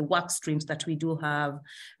showcase the work streams that we do have,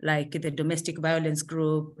 like the domestic violence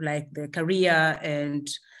group, like the career and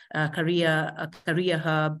career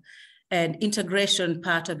hub, and integration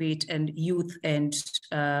part of it, and youth and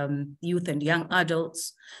young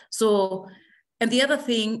adults. So, and the other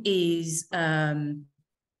thing is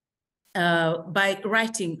by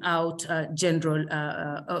writing out general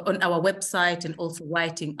on our website, and also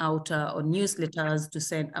writing out on newsletters to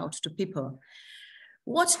send out to people.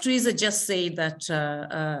 What Teresa just said, that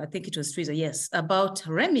I think it was Teresa, yes, about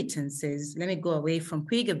remittances. Let me go away from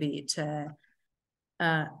Quig a bit.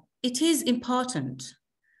 It is important,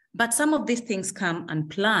 but some of these things come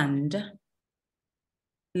unplanned.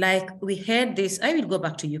 Like we had this, I will go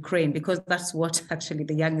back to Ukraine because that's what actually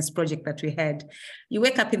the youngest project that we had. You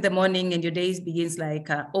wake up in the morning and your days begins like,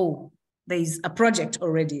 oh, there's a project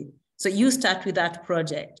already. So you start with that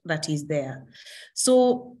project that is there.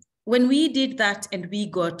 So when we did that and we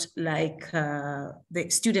got like the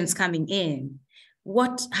students coming in,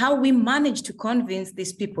 how we managed to convince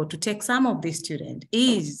these people to take some of these students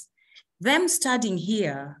is them studying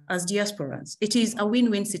here as diasporans. It is a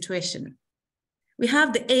win-win situation. We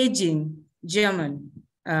have the aging German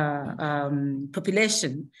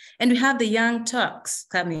population, and we have the young Turks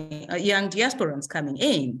coming, young diasporans coming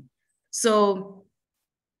in. So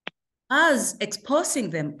us exposing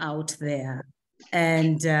them out there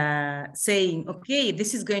and saying, okay,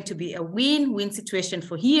 this is going to be a win-win situation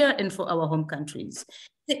for here and for our home countries.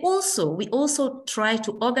 We also try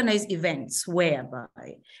to organize events whereby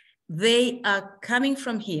they are coming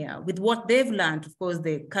from here with what they've learned. Of course,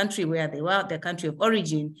 the country where they were, their country of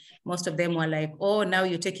origin, most of them were like, oh, now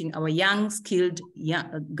you're taking our young, skilled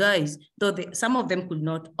guys, though some of them could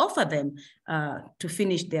not offer them to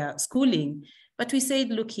finish their schooling. But we said,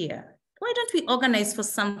 look here, why don't we organize for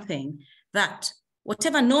something that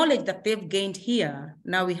whatever knowledge that they've gained here,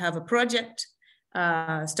 now we have a project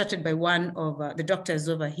started by one of the doctors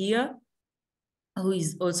over here, who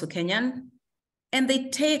is also Kenyan. And he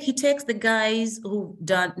takes the guys who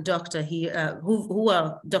done doctor here, who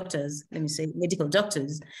are doctors, let me say, medical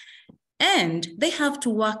doctors, and they have to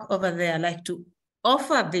work over there, like to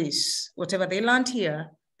offer this, whatever they learned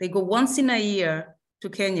here. They go once in a year to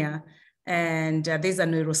Kenya, and there's a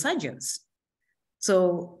neurosurgeons.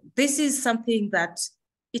 So this is something that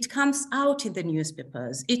it comes out in the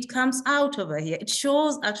newspapers. It comes out over here. It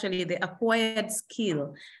shows actually the acquired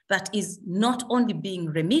skill that is not only being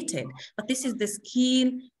remitted, but this is the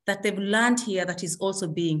skill that they've learned here that is also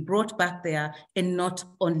being brought back there, and not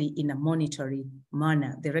only in a monetary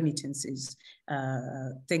manner, the remittances.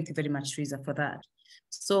 Thank you very much, Teresa, for that.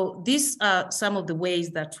 So these are some of the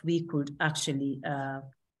ways that we could actually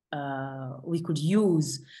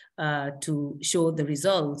use to show the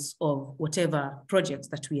results of whatever projects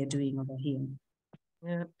that we are doing over here.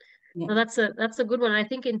 Yeah, well, that's a good one. I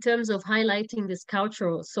think in terms of highlighting this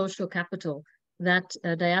cultural social capital that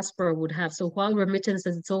diaspora would have. So while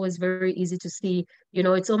remittances, it's always very easy to see, you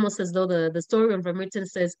know, it's almost as though the story of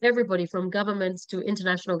remittances, everybody from governments to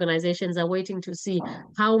international organizations are waiting to see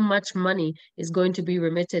how much money is going to be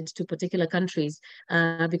remitted to particular countries,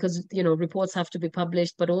 because, you know, reports have to be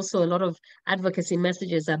published, but also a lot of advocacy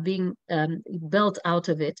messages are being built out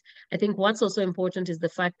of it. I think what's also important is the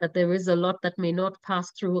fact that there is a lot that may not pass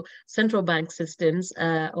through central bank systems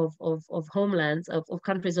of homelands, of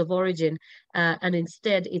countries of origin, and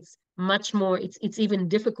instead it's much more, it's even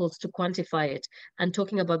difficult to quantify it. And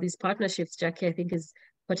talking about these partnerships, Jackie, I think is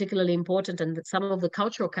particularly important, and that some of the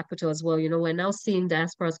cultural capital as well. You know, we're now seeing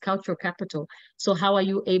diaspora as cultural capital. So how are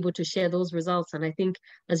you able to share those results? And I think,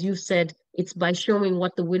 as you said, it's by showing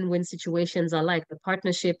what the win-win situations are like, the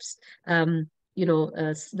partnerships, you know,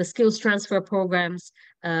 the skills transfer programs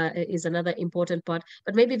is another important part.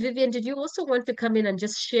 But maybe, Vivian, did you also want to come in and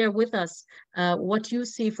just share with us what you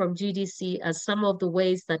see from GDC as some of the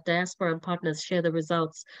ways that diaspora and partners share the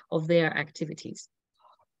results of their activities?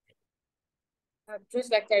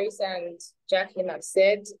 Just like Teresa and Jacqueline have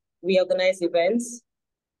said, we organize events,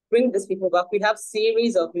 bring these people back. We have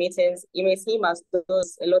series of meetings. You may seem as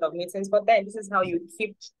those a lot of meetings, but then this is how you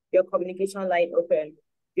keep your communication line open.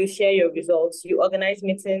 You share your results, you organize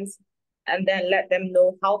meetings, and then let them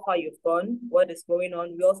know how far you've gone, what is going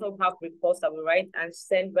on. We also have reports that we write and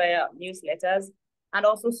send via newsletters, and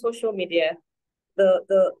also social media.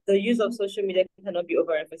 The use of social media cannot be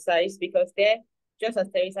overemphasized, because there, just as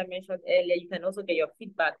Teresa mentioned earlier, you can also get your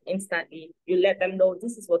feedback instantly. You let them know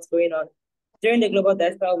this is what's going on. During the Global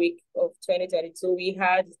Diaspora Week of 2022, we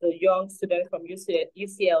had the young students from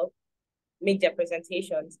UCL make their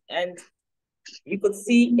presentations, and you could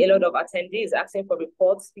see a lot of attendees asking for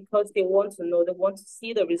reports because they want to know, they want to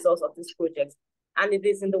see the results of this project, and it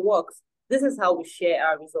is in the works. This is how we share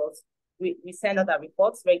our results. We send out our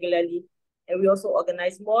reports regularly, and we also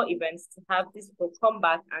organize more events to have these people come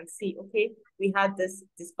back and see, okay, we had these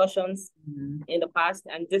discussions in the past,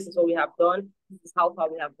 and this is what we have done. This is how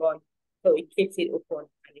far we have gone. So it keeps it open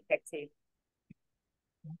and effective.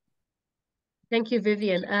 Thank you,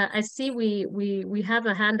 Vivian. I see we have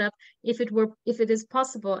a hand up. If it is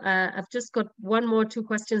possible, I've just got two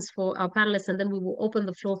questions for our panelists, and then we will open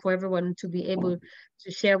the floor for everyone to be able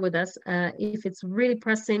to share with us. If it's really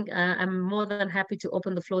pressing, I'm more than happy to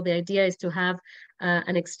open the floor. The idea is to have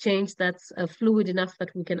an exchange that's fluid enough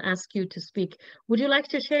that we can ask you to speak. Would you like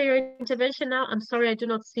to share your intervention now? I'm sorry, I do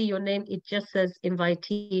not see your name. It just says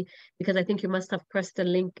invitee, because I think you must have pressed the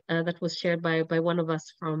link that was shared by one of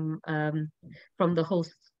us from the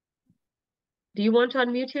hosts. Do you want to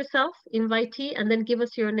unmute yourself, invitee, and then give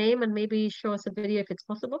us your name and maybe show us a video if it's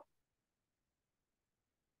possible?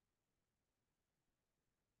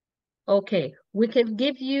 Okay, we can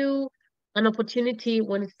give you an opportunity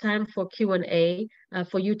when it's time for Q&A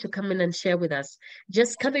for you to come in and share with us.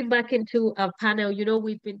 Just coming back into our panel, you know,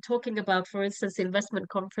 we've been talking about, for instance, investment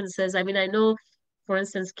conferences. I mean, I know, for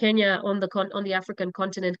instance, Kenya on the African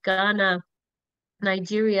continent, Ghana,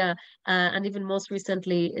 Nigeria, and even most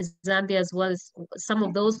recently Zambia, as well as some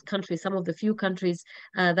of those countries, some of the few countries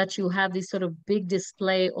that you have this sort of big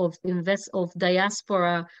display of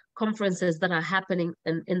diaspora conferences that are happening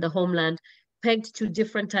in the homeland, pegged to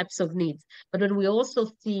different types of needs. But when we also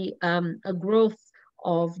see a growth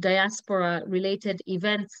of diaspora related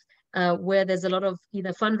events where there's a lot of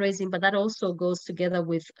either fundraising, but that also goes together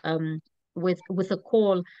with a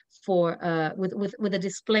call for with a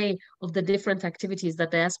display of the different activities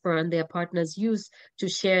that diaspora and their partners use to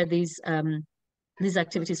share these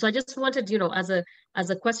activities. So I just wanted, you know, as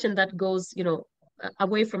a question that goes, you know,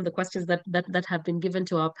 away from the questions that have been given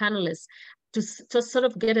to our panelists, to sort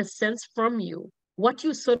of get a sense from you what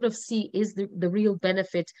you sort of see is the real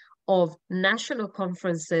benefit of national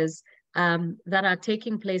conferences that are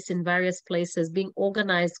taking place in various places, being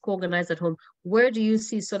organized, co-organized at home. Where do you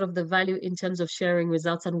see sort of the value in terms of sharing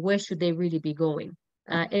results, and where should they really be going?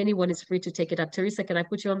 Anyone is free to take it up. Teresa, can I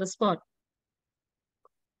put you on the spot?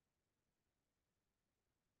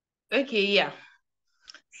 Okay, yeah.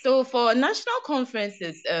 So for national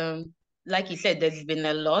conferences, like you said, there's been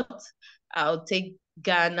a lot. I'll take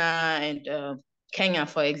Ghana and Kenya,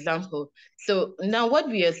 for example. So now what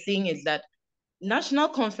we are seeing is that national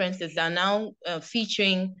conferences are now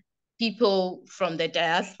featuring people from the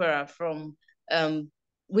diaspora, from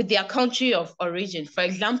with their country of origin. For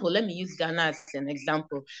example, let me use Ghana as an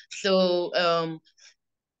example. So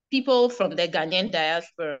people from the Ghanaian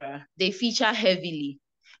diaspora, they feature heavily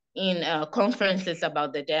in conferences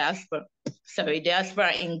about the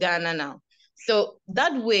diaspora in Ghana now. So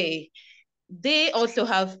that way, they also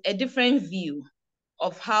have a different view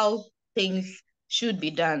of how things should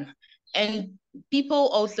be done. And people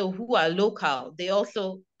also who are local, they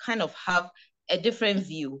also kind of have a different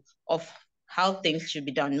view of how things should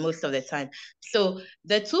be done most of the time. So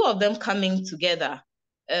the two of them coming together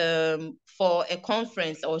for a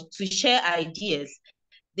conference or to share ideas,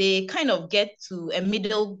 they kind of get to a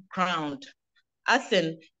middle ground, as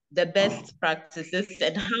in the best practices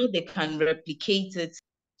and how they can replicate it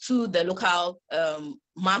to the local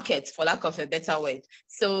market, for lack of a better word.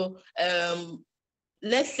 So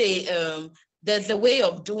let's say there's a way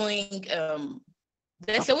of doing,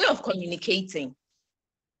 there's a way of communicating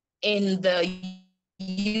in the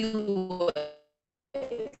US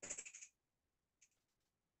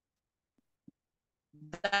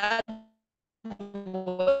that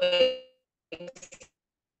works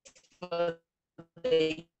for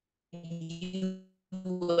the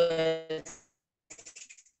US.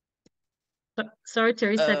 Sorry,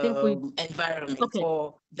 Teresa, I think we environment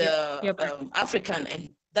for the African, and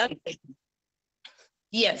that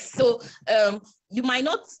yes. So you might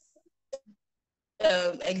not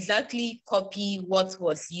exactly copy what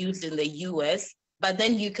was used in the US, but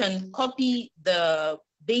then you can copy the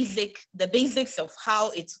basics of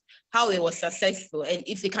how it was successful, and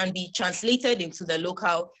if it can be translated into the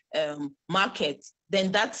local market, then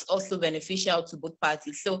that's also beneficial to both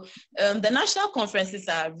parties. So the national conferences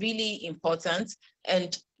are really important,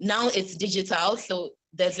 and now it's digital, so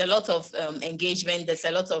there's a lot of engagement, there's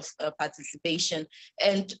a lot of participation.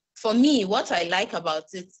 And for me, what I like about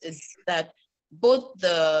it is that both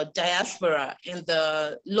the diaspora and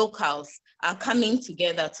the locals are coming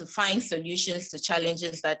together to find solutions to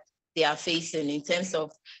challenges that they are facing in terms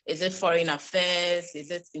of, is it foreign affairs? Is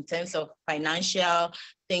it in terms of financial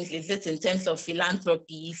things? Is it in terms of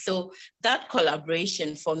philanthropy? So that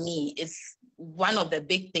collaboration for me is one of the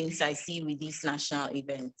big things I see with these national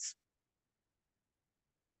events.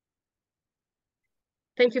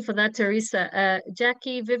 Thank you for that, Teresa.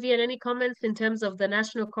 Jackie, Vivian, any comments in terms of the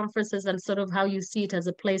national conferences and sort of how you see it as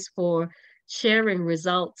a place for sharing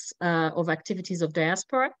results of activities of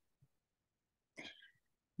diaspora?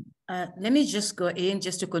 Let me just go in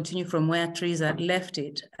just to continue from where Teresa left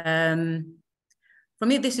it. For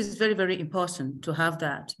me, this is very, very important to have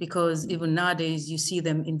that, because even nowadays you see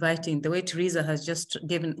them inviting, the way Teresa has just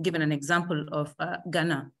given an example of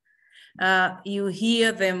Ghana. You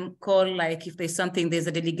hear them call, like if there's something, there's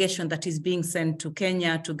a delegation that is being sent to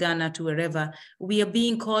Kenya, to Ghana, to wherever, we are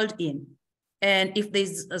being called in. And if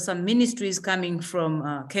there's some ministries coming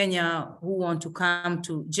from Kenya who want to come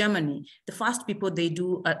to Germany, the first people they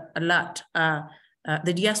do a lot are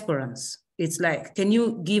the diasporans. It's like, can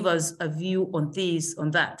you give us a view on this,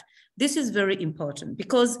 on that? This is very important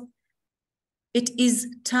because it is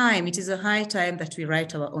time, it is a high time that we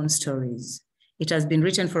write our own stories. It has been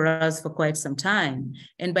written for us for quite some time.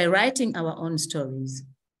 And by writing our own stories,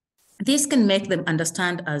 this can make them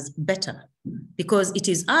understand us better, because it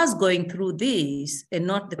is us going through this and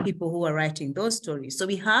not the people who are writing those stories. So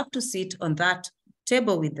we have to sit on that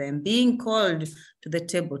table with them, being called to the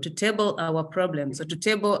table, to table our problems, or to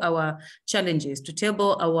table our challenges, to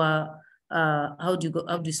table our, how do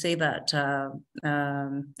you say that,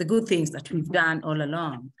 the good things that we've done all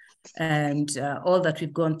along, and all that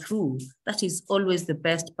we've gone through. That is always the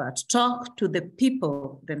best part. Talk to the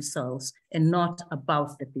people themselves and not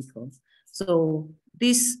about the people. So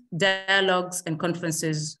these dialogues and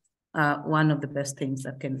conferences are one of the best things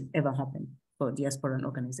that can ever happen for diasporan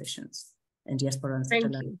organizations and diasporan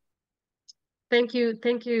satellite. Thank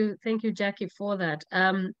you, Jackie, for that.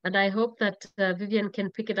 And I hope that Vivian can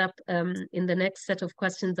pick it up in the next set of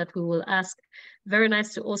questions that we will ask. Very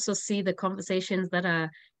nice to also see the conversations that are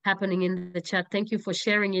happening in the chat. Thank you for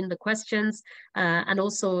sharing in the questions and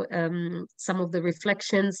also some of the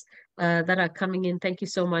reflections that are coming in. Thank you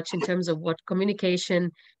so much in terms of what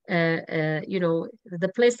communication,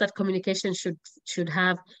 the place that communication should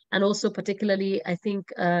have, and also particularly, I think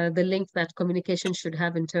the link that communication should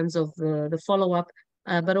have in terms of the follow-up,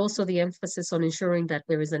 but also the emphasis on ensuring that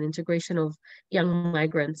there is an integration of young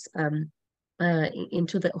migrants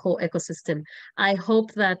into the whole ecosystem. I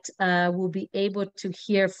hope that we'll be able to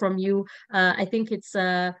hear from you. I think it's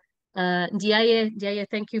Ndiaye,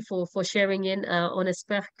 thank you for sharing in. On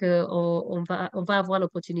espère qu'on va avoir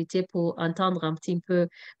l'opportunité pour entendre un petit peu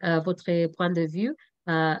votre point de vue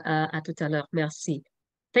à tout à l'heure. Merci.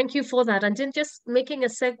 Thank you for that. And then just making a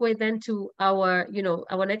segue then to our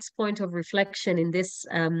next point of reflection in this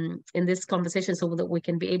conversation, so that we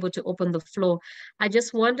can be able to open the floor. I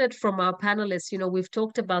just wondered from our panelists, we've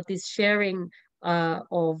talked about this sharing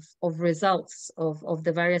of results of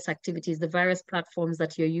the various activities, the various platforms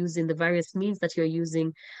that you're using, the various means that you're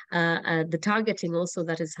using, the targeting also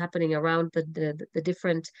that is happening around the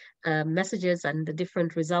different messages and the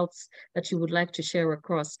different results that you would like to share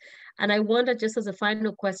across. And I wonder, just as a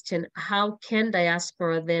final question, how can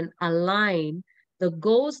Diaspora then align the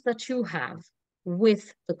goals that you have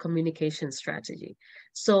with the communication strategy?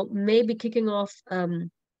 So maybe kicking off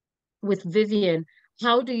with Vivian,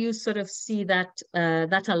 how do you sort of see that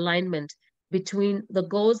alignment between the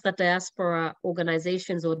goals that diaspora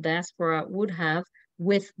organizations or diaspora would have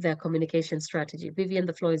with their communication strategy? Vivian,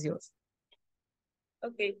 the floor is yours.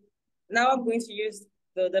 Okay, now I'm going to use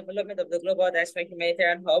the development of the Global Diaspora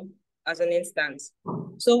Humanitarian Hub as an instance.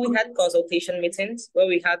 So we had consultation meetings where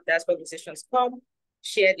we had diaspora organizations come,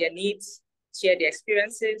 share their needs, share their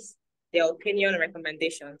experiences, their opinion and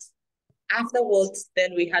recommendations. Afterwards,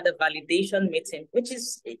 then we had a validation meeting, which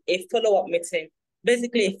is a follow-up meeting,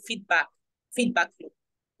 basically a feedback loop,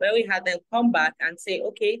 where we had them come back and say,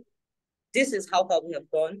 okay, this is how far we have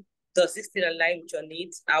gone. Does this still align with your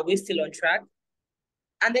needs? Are we still on track?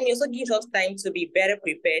 And then it also gives us time to be better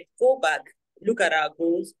prepared, go back, look at our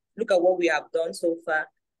goals, look at what we have done so far,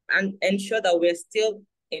 and ensure that we're still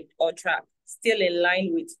on track, still in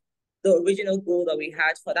line with the original goal that we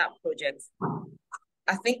had for that project.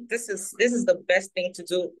 I think this is the best thing to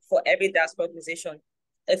do for every diaspora organization,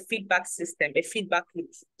 a feedback system, a feedback loop.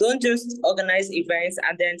 Don't just organize events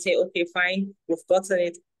and then say, okay, fine, we've gotten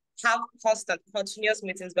it. Have constant, continuous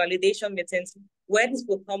meetings, validation meetings, where this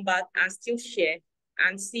will come back and still share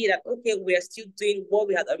and see that, okay, we are still doing what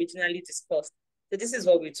we had originally discussed. So this is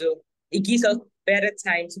what we do. It gives us better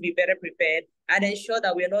time to be better prepared and ensure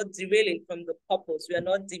that we're not derailing from the purpose. We are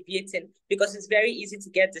not deviating, because it's very easy to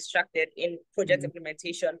get distracted in project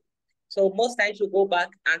implementation. So most times we go back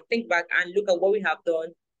and think back and look at what we have done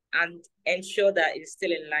and ensure that it's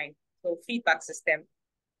still in line. So feedback system,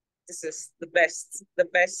 this is the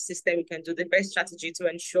best system we can do, the best strategy to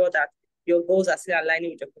ensure that your goals are still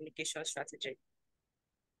aligning with your communication strategy.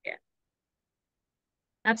 Yeah.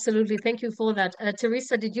 Absolutely. Thank you for that.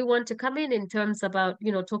 Teresa, did you want to come in terms about,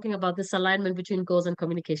 talking about this alignment between goals and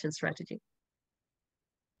communication strategy?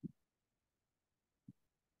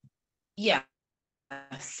 Yeah.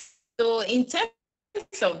 So in terms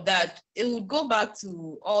of that, it would go back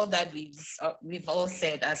to all that we've all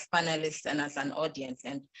said as panelists and as an audience,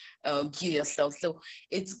 and you yourself. So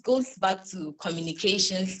it goes back to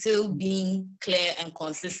communication still being clear and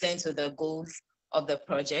consistent with the goals of the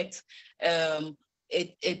project,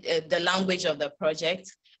 the language of the project,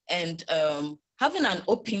 and having an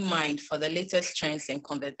open mind for the latest trends in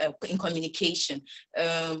communication.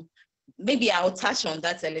 Maybe I'll touch on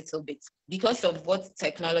that a little bit because of what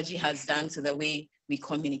technology has done to the way we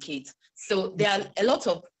communicate. So there are a lot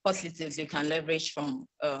of positives you can leverage from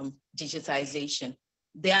digitization.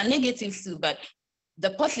 There are negatives too, but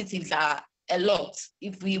the positives are a lot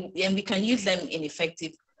and we can use them in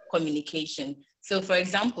effective communication. So for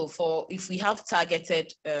example, if we have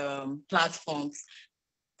targeted platforms,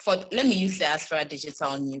 let me use the Diaspora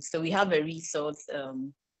Digital News. So we have a resource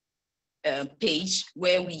page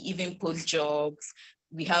where we even post jobs,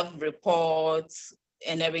 we have reports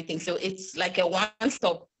and everything. So it's like a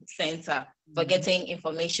one-stop center for getting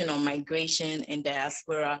information on migration and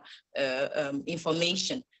diaspora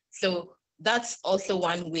information. So that's also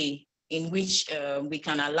one way in which we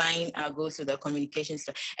can align our goals with the communication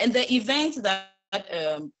strategy. And the events that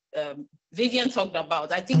Vivian talked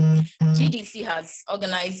about, I think GDC has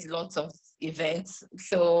organized lots of events.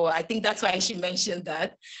 So I think that's why she mentioned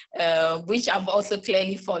that, which I've also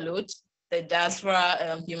clearly followed, the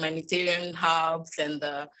Diaspora humanitarian hubs and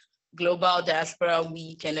the Global Diaspora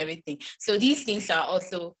Week and everything. So these things are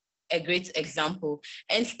also a great example.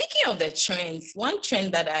 And speaking of the trends, one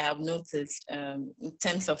trend that I have noticed in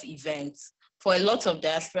terms of events for a lot of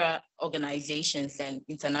diaspora organizations and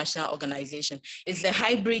international organizations is the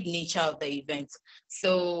hybrid nature of the event.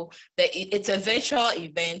 So it's a virtual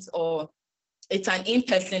event or it's an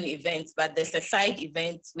in-person event, but there's a side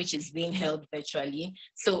event which is being held virtually.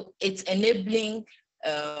 So it's enabling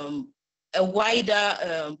a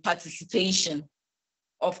wider participation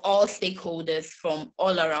of all stakeholders from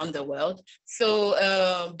all around the world.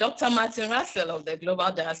 So Dr. Martin Russell of the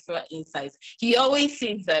Global Diaspora Insights, he always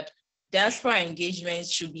says that diaspora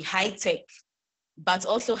engagements should be high-tech, but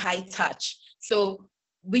also high-touch. So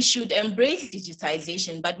we should embrace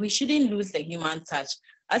digitization, but we shouldn't lose the human touch.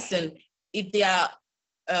 As in, if there are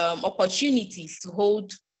opportunities to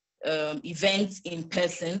hold events in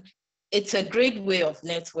person, it's a great way of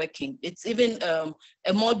networking. It's even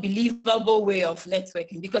a more believable way of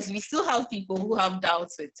networking because we still have people who have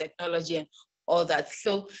doubts with technology and all that.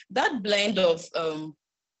 So that blend of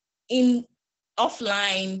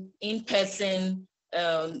offline, in-person,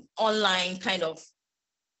 online kind of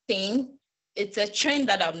thing, it's a trend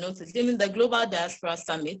that I've noticed. Even the Global Diaspora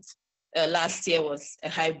Summit last year was a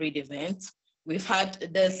hybrid event. We've had,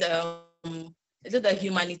 there's the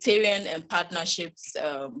humanitarian and partnerships,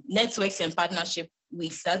 networks and partnership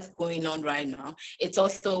weeks that's going on right now. It's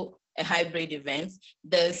also a hybrid event.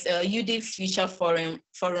 There's UDI's Future Forum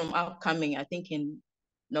upcoming, I think in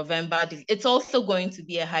November. It's also going to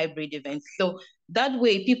be a hybrid event. So that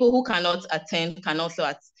way, people who cannot attend can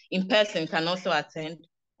also in person can also attend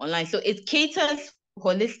online. So it caters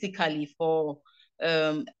holistically for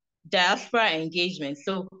diaspora engagement.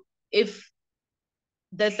 So if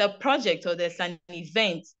there's a project or there's an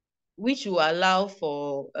event which will allow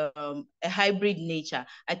for a hybrid nature,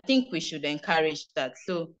 I think we should encourage that.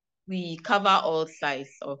 So we cover all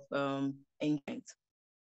sides of engagement.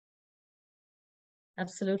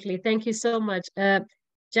 Absolutely. Thank you so much.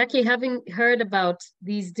 Jackie, having heard about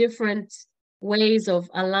these different ways of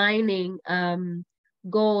aligning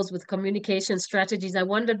goals with communication strategies, I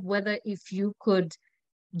wondered whether if you could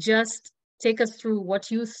just take us through what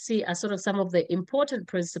you see as sort of some of the important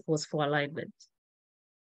principles for alignment.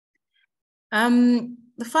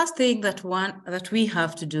 The first thing that we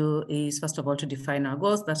have to do is, first of all, to define our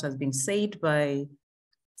goals. That has been said by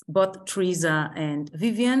both Teresa and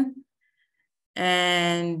Vivian.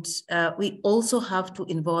 And we also have to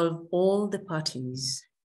involve all the parties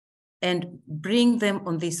and bring them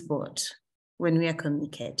on this boat when we are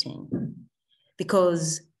communicating,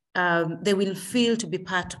 because they will feel to be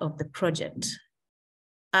part of the project,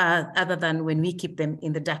 other than when we keep them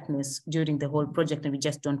in the darkness during the whole project and we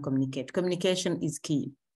just don't communicate. Communication is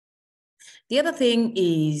key. The other thing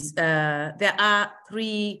is there are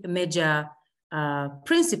three major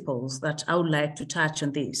principles that I would like to touch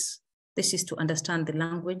on this. This is to understand the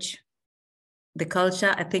language, the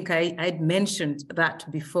culture. I think I'd mentioned that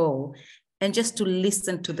before, and just to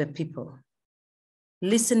listen to the people.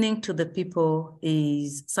 Listening to the people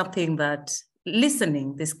is something that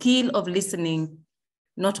the skill of listening,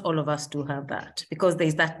 not all of us do have that, because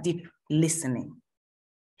there's that deep listening.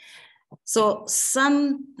 So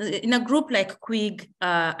in a group like QUIG,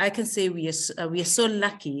 I can say we are so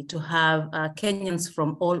lucky to have Kenyans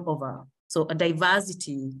from all over. So a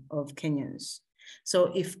diversity of Kenyans.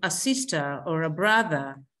 So if a sister or a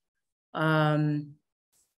brother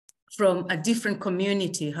from a different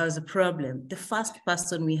community has a problem, the first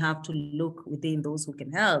person we have to look within those who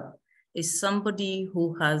can help is somebody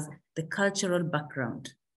who has the cultural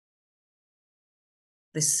background,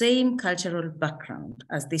 the same cultural background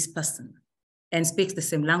as this person, and speaks the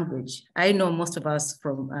same language. I know most of us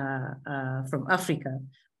from Africa,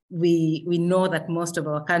 we know that most of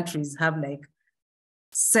our countries have like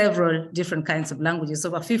several different kinds of languages,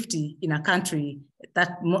 over 50 in a country.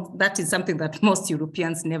 That is something that most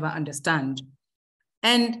Europeans never understand.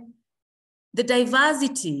 And the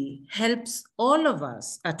diversity helps all of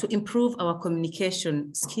us to improve our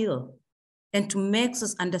communication skill and to make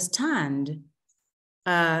us understand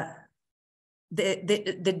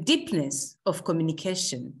the deepness of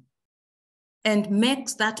communication and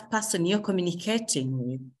makes that person you're communicating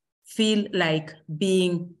with feel like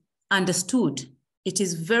being understood. It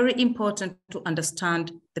is very important to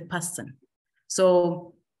understand the person.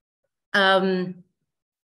 So the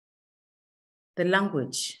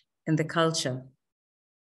language and the culture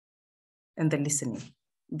and the listening,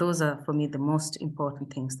 those are for me the most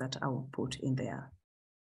important things that I will put in there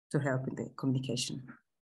to help in the communication.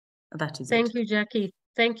 That is it. Thank you, Jackie.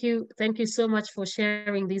 Thank you so much for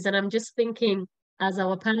sharing these. And I'm just thinking, as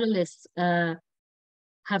our panelists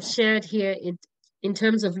have shared here, in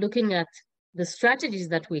terms of looking at the strategies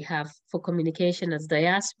that we have for communication as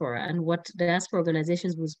diaspora and what diaspora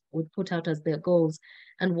organizations would put out as their goals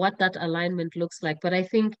and what that alignment looks like. But I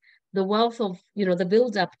think the wealth of, the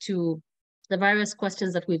build up to the various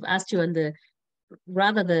questions that we've asked you and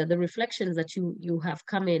the reflections that you have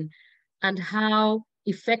come in, and how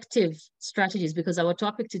effective strategies, because our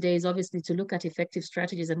topic today is obviously to look at effective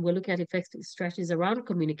strategies, and we're looking at effective strategies around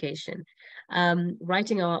communication,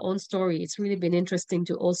 writing our own story. It's really been interesting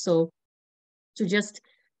to also to just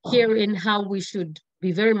hear in how we should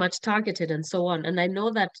be very much targeted and so on. And I know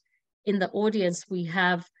that in the audience we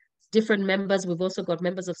have different members. We've also got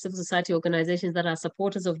members of civil society organizations that are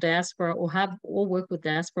supporters of diaspora or work with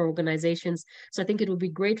diaspora organizations. So I think it would be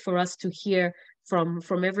great for us to hear from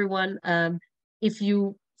everyone. If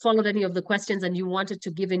you followed any of the questions and you wanted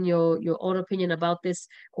to give in your own opinion about this,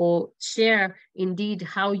 or share indeed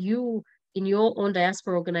how you, in your own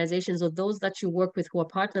diaspora organizations, or those that you work with who are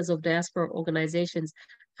partners of diaspora organizations,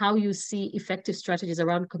 how you see effective strategies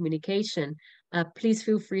around communication, please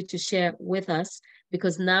feel free to share with us,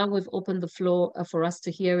 because now we've opened the floor for us to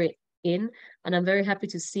hear it in. And I'm very happy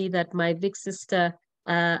to see that my big sister,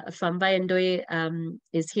 Fambaye Ndoye,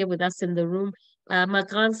 is here with us in the room. Ma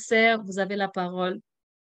grande sœur, vous avez la parole.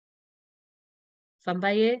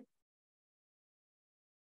 Fambaye?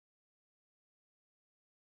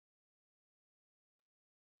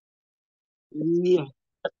 Oui.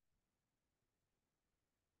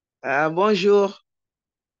 Bonjour.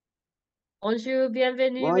 Bonjour,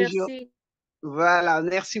 bienvenue, Bonjour. merci. Voilà,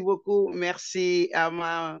 merci beaucoup. Merci à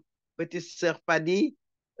ma petite sœur Paddy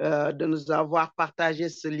de nous avoir partagé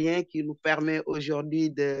ce lien qui nous permet aujourd'hui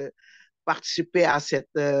de participer à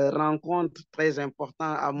cette rencontre très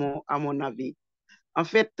importante à mon avis. En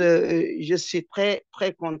fait, je suis très,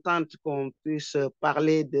 très contente qu'on puisse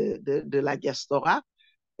parler de la diaspora.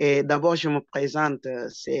 Et d'abord, je me présente,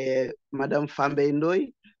 c'est Madame Fambaye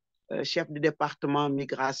Ndoye, chef du département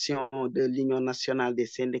migration de l'Union nationale des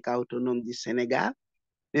syndicats autonomes du Sénégal,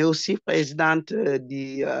 mais aussi présidente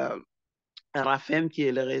du RAFEM, qui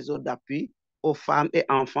est le réseau d'appui aux femmes et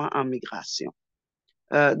enfants en migration.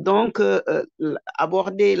 Donc,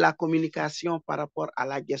 aborder la communication par rapport à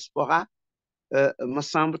la diaspora me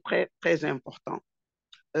semble très, très important.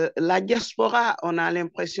 La diaspora, on a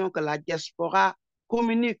l'impression que la diaspora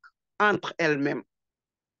communique entre elles-mêmes,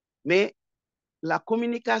 mais la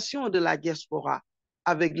communication de la diaspora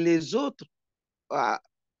avec les autres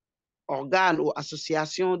organes ou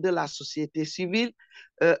associations de la société civile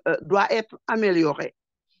doit être améliorée.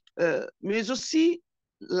 Mais aussi,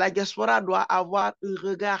 la diaspora doit avoir un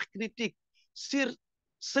regard critique sur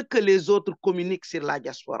ce que les autres communiquent sur la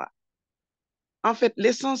diaspora. En fait,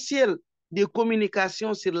 l'essentiel des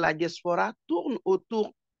communications sur la diaspora tourne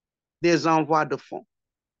autour des envois de fonds.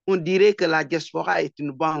 On dirait que la diaspora est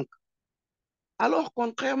une banque. Alors,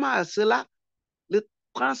 contrairement à cela, le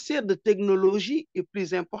transfert de technologie est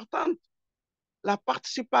plus important. La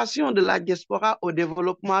participation de la diaspora au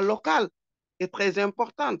développement local est très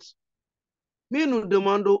importante. Mais nous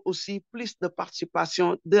demandons aussi plus de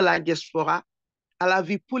participation de la diaspora à la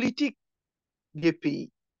vie politique des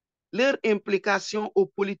pays, leur implication aux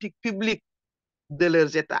politiques publiques de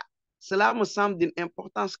leurs États. Cela me semble d'une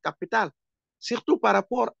importance capitale, surtout par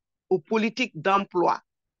rapport aux politiques d'emploi.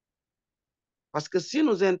 Parce que si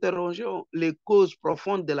nous interrogeons les causes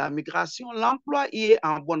profondes de la migration, l'emploi y est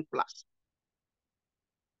en bonne place.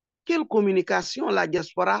 Quelle communication la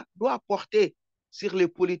diaspora doit porter sur les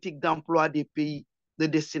politiques d'emploi des pays de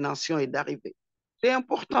destination et d'arrivée? C'est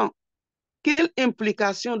important. Quelle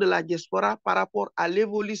implication de la diaspora par rapport à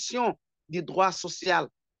l'évolution du droit social,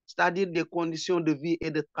 c'est-à-dire des conditions de vie et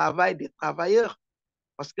de travail des travailleurs?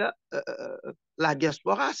 Parce que la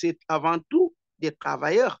diaspora, c'est avant tout des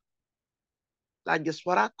travailleurs. La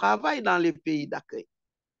diaspora travaille dans les pays d'accueil.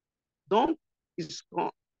 Donc,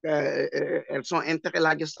 la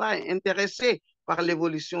diaspora est intéressée par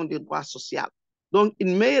l'évolution du droit social. Donc,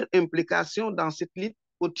 une meilleure implication dans cette lutte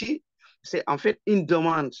outil, c'est en fait une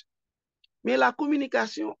demande. Mais la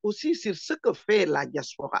communication aussi sur ce que fait la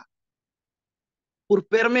diaspora. pour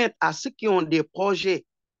permettre à ceux qui ont des projets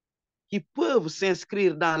qui peuvent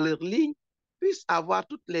s'inscrire dans leur ligne puissent avoir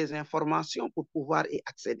toutes les informations pour pouvoir y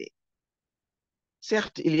accéder.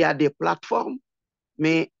 Certes, il y a des plateformes,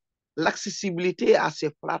 mais l'accessibilité à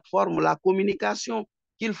ces plateformes, la communication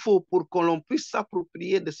qu'il faut pour que l'on puisse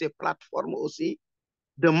s'approprier de ces plateformes aussi,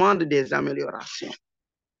 demande des améliorations.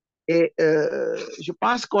 Et je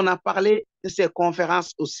pense qu'on a parlé de ces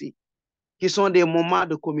conférences aussi, qui sont des moments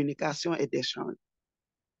de communication et d'échange.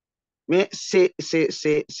 Mais ces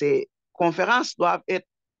conférences doivent être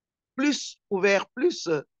plus ouvertes, plus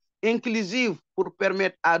inclusives pour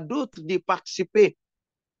permettre à d'autres d'y participer,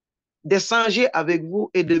 d'échanger avec vous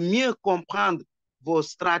et de mieux comprendre vos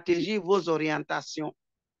stratégies, vos orientations.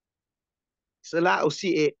 Cela aussi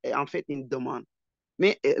est en fait une demande.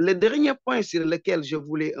 Mais le dernier point sur lequel je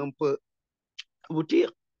voulais un peu vous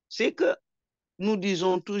dire, c'est que nous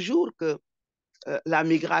disons toujours que la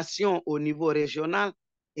migration au niveau régional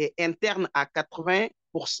est interne à 80%.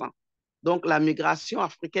 Donc, la migration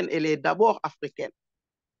africaine, elle est d'abord africaine.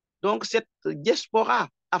 Donc, cette diaspora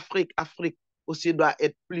Afrique aussi doit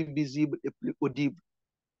être plus visible et plus audible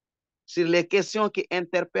sur les questions qui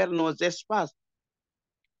interpellent nos espaces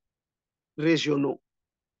régionaux.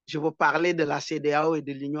 Je veux parler de la CEDEAO et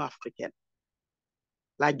de l'Union africaine.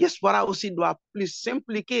 La diaspora aussi doit plus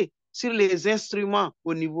s'impliquer sur les instruments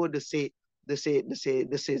au niveau de ces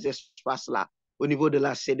espaces-là, au niveau de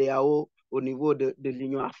la CEDEAO, au niveau de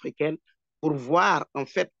l'Union africaine, pour voir en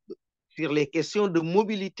fait sur les questions de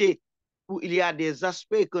mobilité où il y a des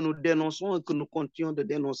aspects que nous dénonçons et que nous continuons de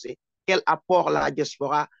dénoncer. Quel apport la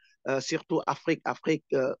diaspora, surtout Afrique,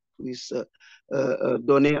 puisse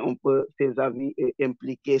donner un peu ses avis et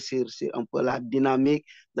impliquer sur un peu la dynamique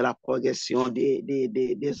de la progression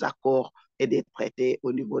des accords et des traités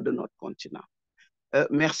au niveau de notre continent.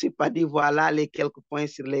 Merci Paddy, voilà les quelques points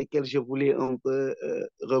sur lesquels je voulais un peu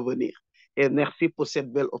revenir. Et merci pour cette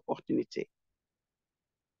belle opportunité.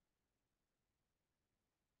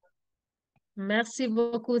 Merci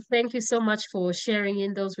beaucoup. Thank you so much for sharing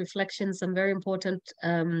in those reflections and very important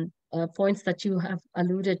points that you have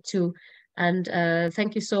alluded to. And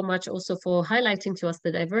thank you so much also for highlighting to us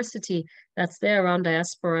the diversity that's there around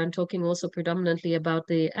diaspora and talking also predominantly about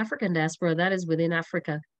the African diaspora that is within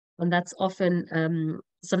Africa. And that's often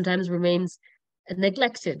sometimes remains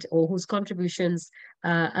neglected or whose contributions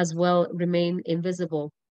as well remain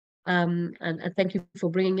invisible. And thank you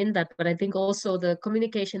for bringing in that. But I think also the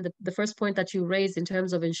communication, the first point that you raised in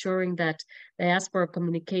terms of ensuring that diaspora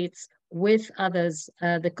communicates with others,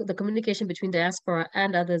 the communication between diaspora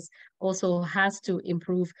and others also has to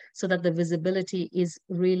improve so that the visibility is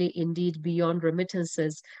really indeed beyond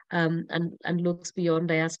remittances and looks beyond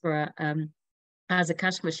diaspora as a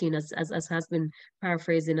cash machine, as has been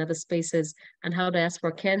paraphrased in other spaces, and how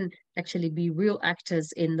diaspora can actually be real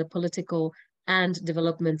actors in the political and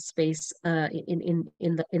development space in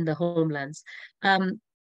the homelands.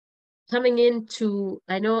 Coming into,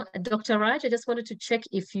 I know Dr. Raj, I just wanted to check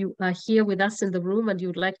if you are here with us in the room and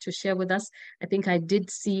you'd like to share with us. I think I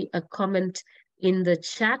did see a comment in the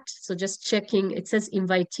chat, so just checking. It says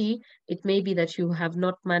invitee. It may be that you have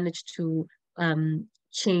not managed to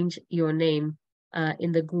change your name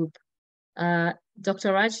in the group.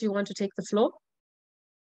 Dr. Raj, you want to take the floor?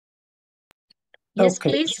 Yes, okay,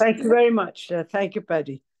 please. Thank you very much. Thank you,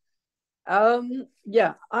 Paddy.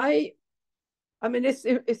 Yeah, I mean,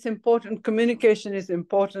 it's important. Communication is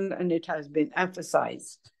important, and it has been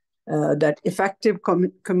emphasized that effective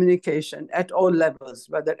communication at all levels,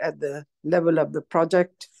 whether at the level of the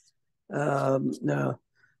project,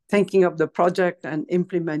 thinking of the project and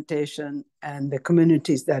implementation, and the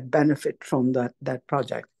communities that benefit from that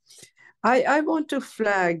project. I want to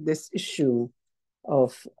flag this issue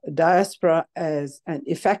of diaspora as an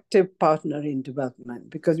effective partner in development,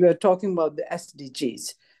 because we are talking about the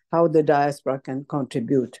SDGs, how the diaspora can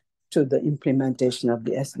contribute to the implementation of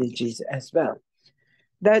the SDGs as well.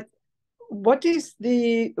 That what's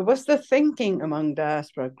the thinking among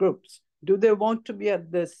diaspora groups? Do they want to be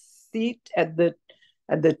at the seat at the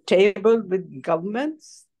table with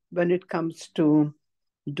governments when it comes to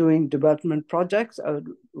doing development projects, or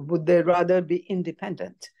would they rather be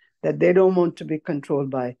independent? That they don't want to be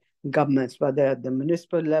controlled by governments, whether at the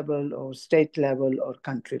municipal level or state level or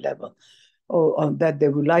country level, or that they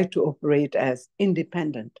would like to operate as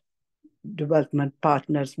independent development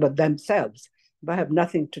partners, but themselves, but have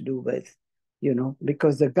nothing to do with,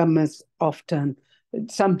 because the governments often,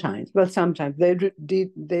 sometimes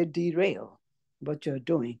they derail what you're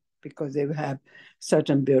doing because they have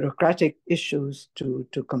certain bureaucratic issues to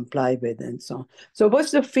comply with and so on. So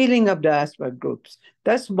what's the feeling of diaspora groups?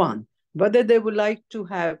 That's one. Whether they would like to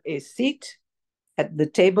have a seat at the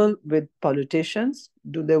table with politicians?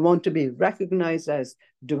 Do they want to be recognized as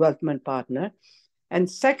development partner? And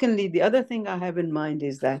secondly, the other thing I have in mind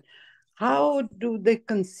is that how do they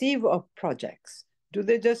conceive of projects? Do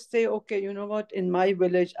they just say, okay, you know what, in my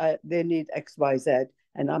village, they need X, Y, Z,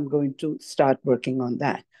 and I'm going to start working on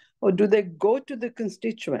that? Or do they go to the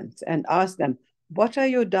constituents and ask them, what are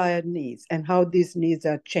your dire needs and how these needs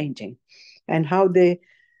are changing and how they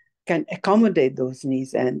can accommodate those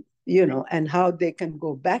needs, and and how they can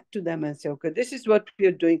go back to them and say, okay, this is what we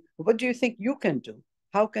are doing. What do you think you can do?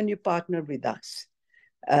 How can you partner with us?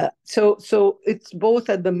 So it's both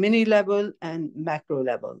at the mini level and macro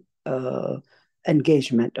level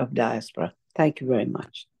engagement of diaspora. Thank you very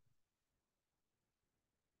much.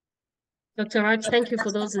 Dr. Raj, thank you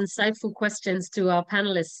for those insightful questions to our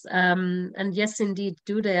panelists. And yes, indeed,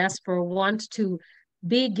 do diaspora want to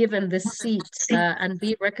be given this seat and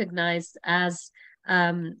be recognized as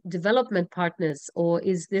development partners? Or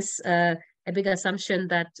is this a big assumption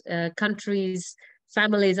that countries,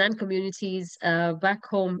 families and communities back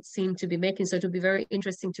home seem to be making? So it will be very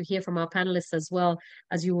interesting to hear from our panelists as well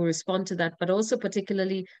as you will respond to that, but also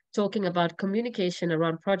particularly talking about communication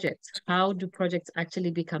around projects. How do projects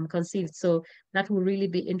actually become conceived? So that will really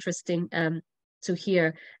be interesting to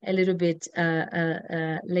hear a little bit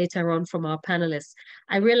later on from our panelists.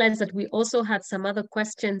 I realized that we also had some other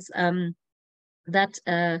questions that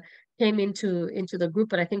came into the group,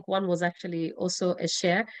 but I think one was actually also a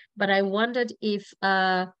share. But I wondered if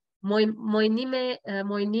Moinime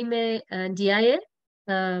Ndiaye,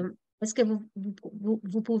 est-ce que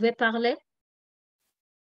vous pouvez parler?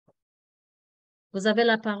 Vous avez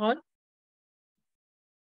la parole.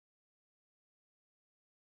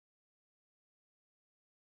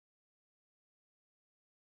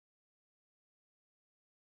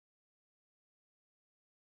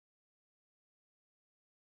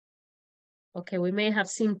 Okay, we may have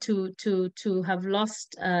seemed to have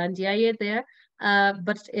lost Ndiaye there.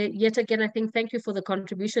 But yet again, I think thank you for the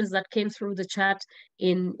contributions that came through the chat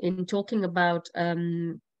in talking about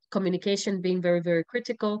communication being very, very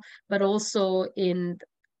critical, but also in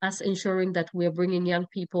us ensuring that we're bringing young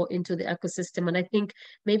people into the ecosystem. And I think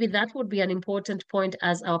maybe that would be an important point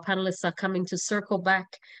as our panelists are coming to circle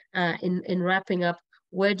back in wrapping up.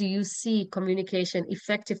 Where do you see communication,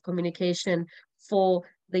 effective communication for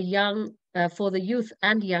the young, for the youth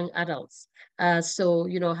and young adults? So,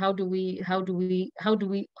 how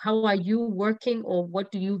are you working, or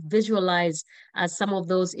what do you visualize as some of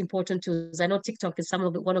those important tools? I know TikTok is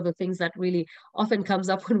one of the things that really often comes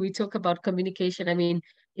up when we talk about communication. I mean,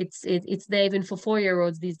 it's there even for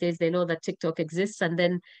 4-year-olds these days. They know that TikTok exists, and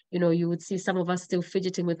then you would see some of us still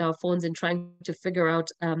fidgeting with our phones and trying to figure out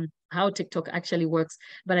how TikTok actually works.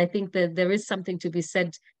 But I think that there is something to be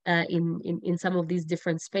said in some of these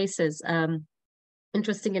different spaces.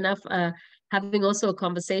 Interesting enough, having also a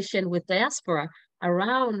conversation with diaspora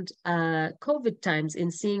around COVID times,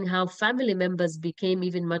 in seeing how family members became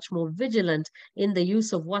even much more vigilant in the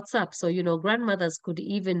use of WhatsApp. So, grandmothers could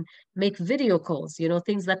even make video calls,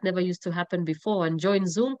 things that never used to happen before, and join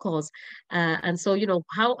Zoom calls. And so,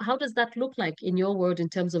 how does that look like in your world in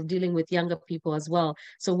terms of dealing with younger people as well?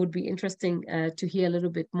 So it would be interesting to hear a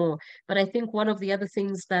little bit more. But I think one of the other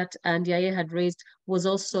things that Ndiaye had raised was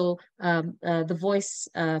also the voice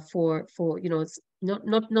for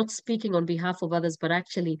not speaking on behalf of others, but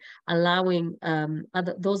actually allowing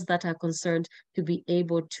those that are concerned to be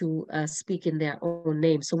able to speak in their own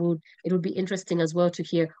name. So it would be interesting as well to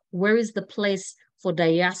hear, where is the place for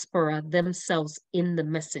diaspora themselves in the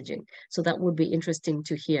messaging? So that would be interesting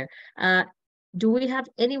to hear. Do we have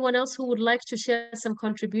anyone else who would like to share some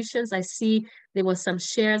contributions? I see there were some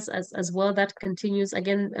shares as well. That continues.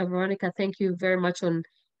 Again, Veronica, thank you very much on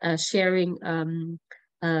sharing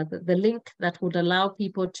the link that would allow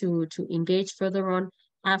people to engage further on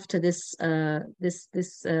after this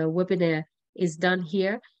webinar is done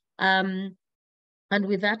here. And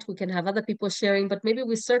with that, we can have other people sharing, but maybe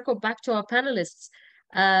we circle back to our panelists.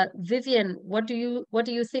 Vivian, what do you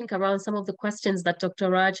think around some of the questions that Dr.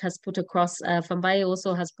 Raj has put across? Fambaye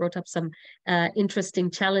also has brought up some interesting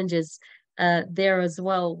challenges there as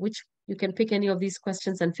well, which you can pick any of these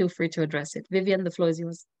questions and feel free to address it. Vivian, the floor is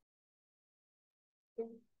yours.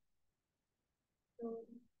 So,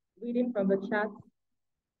 reading from the chat,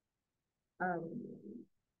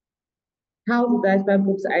 how do diaspora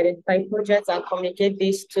groups identify projects and communicate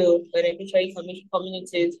this to beneficiary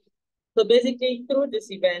communities? So basically, through this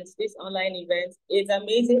event, this online event, it's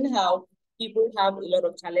amazing how people have a lot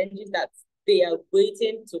of challenges that they are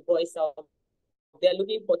waiting to voice out. They're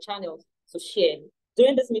looking for channels to share.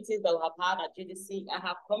 During these meetings that we have had at GDC, I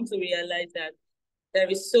have come to realize that there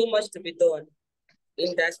is so much to be done.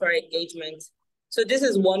 in diaspora engagement. So this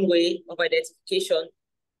is one way of identification.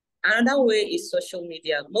 Another way is social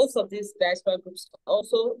media. Most of these diaspora groups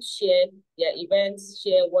also share their events,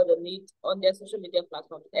 share what they need on their social media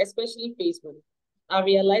platforms, especially Facebook. I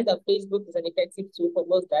realized that Facebook is an effective tool for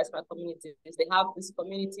most diaspora communities. They have these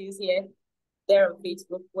communities here, there on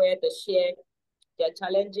Facebook, where they share their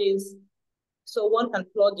challenges. So one can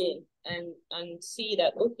plug in and see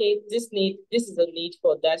that, okay, this is a need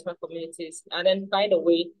for diaspora communities, and then find a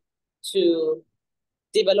way to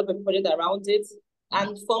develop a project around it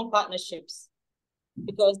and form partnerships.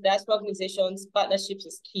 Because diaspora organizations, partnerships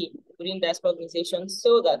is key within diaspora organizations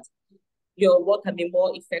so that your work can be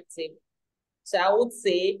more effective. So I would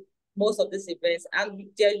say most of these events, and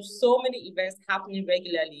there's so many events happening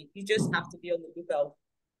regularly, you just have to be on the lookout.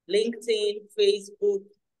 LinkedIn, Facebook,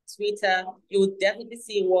 Twitter, you will definitely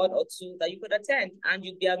see one or two that you could attend, and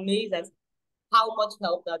you'd be amazed at how much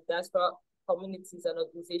help that diaspora communities and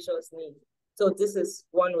organizations need. So this is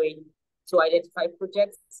one way to identify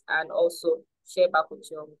projects and also share back with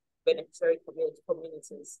your beneficiary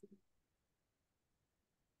communities.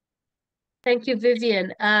 Thank you,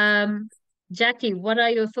 Vivian. Jackie, what are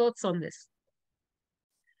your thoughts on this?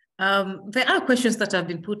 There are questions that have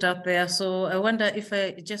been put out there. So I wonder if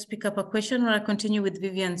I just pick up a question or I continue with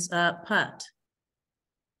Vivian's part.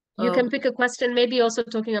 You can pick a question, maybe also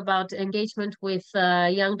talking about engagement with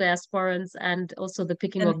young diasporans and also the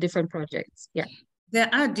picking of different projects. Yeah. There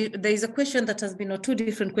is a question that has been, or two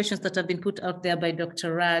different questions that have been put out there by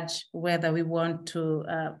Dr. Raj, whether we want to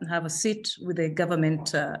have a seat with the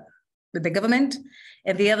government,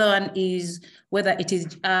 and the other one is whether it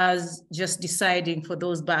is us just deciding for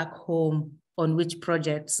those back home on which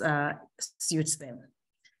projects suits them.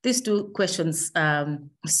 These two questions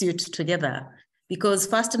suit together, because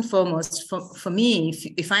first and foremost, for me,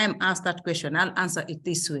 if I am asked that question, I'll answer it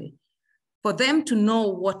this way. For them to know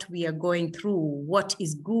what we are going through, what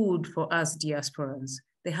is good for us diasporans,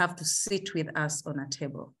 they have to sit with us on a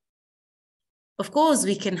table. Of course,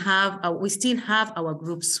 we still have our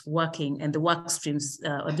groups working and the work streams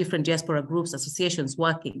or different diaspora groups, associations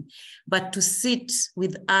working, but to sit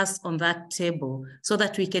with us on that table so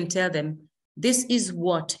that we can tell them, this is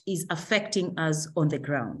what is affecting us on the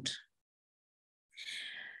ground.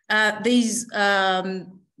 There's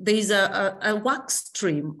a work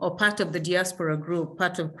stream or part of the diaspora group,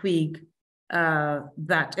 part of QUIG,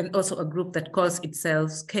 and also a group that calls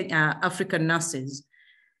itself African Nurses.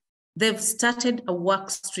 They've started a work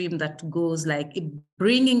stream that goes like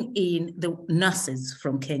bringing in the nurses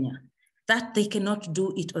from Kenya, that they cannot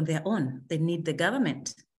do it on their own. They need the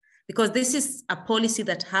government, because this is a policy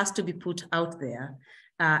that has to be put out there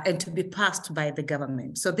and to be passed by the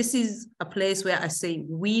government. So this is a place where I say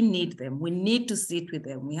we need them. We need to sit with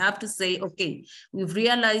them. We have to say, okay, we've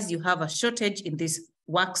realized you have a shortage in this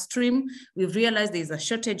work stream. We've realized there's a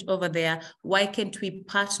shortage over there. Why can't we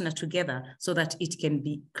partner together so that it can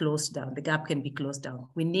be closed down? The gap can be closed down.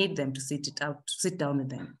 We need them to sit down with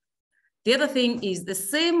them. The other thing is the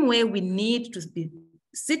same way we need to be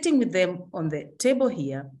sitting with them on the table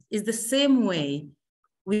here is the same way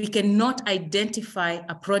we cannot identify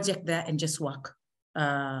a project there and just work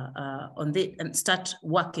on it and start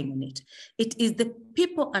working on it. It is the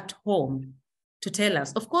people at home to tell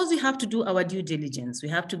us. Of course, we have to do our due diligence. We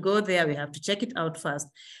have to go there, we have to check it out first,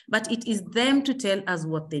 but it is them to tell us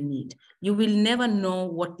what they need. You will never know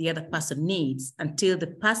what the other person needs until the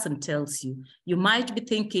person tells you. You might be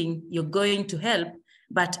thinking you're going to help,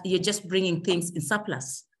 but you're just bringing things in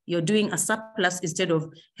surplus. You're doing a surplus instead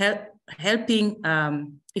of helping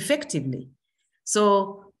effectively.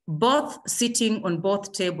 So both sitting on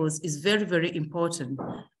both tables is very, very important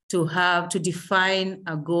to define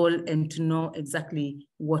a goal and to know exactly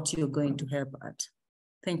what you're going to help at.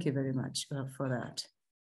 Thank you very much for that.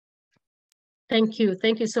 Thank you.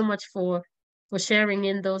 Thank you so much for sharing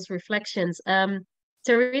in those reflections.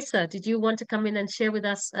 Teresa, did you want to come in and share with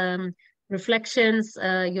us reflections,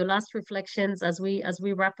 your last reflections as we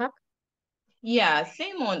wrap up? Yeah,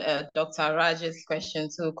 same on Dr. Raj's question,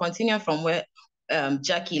 to continue from where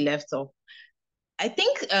Jackie left off. I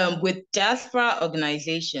think with diaspora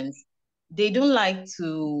organizations, they don't like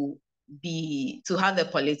to have a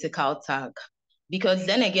political tag, because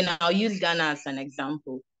then again, I'll use Ghana as an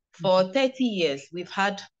example. For 30 years, we've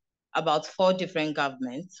had about 4 different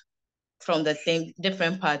governments from the same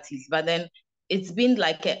different parties, but then it's been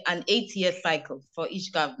like an 8-year cycle for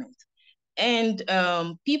each government. And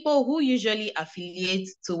people who usually affiliate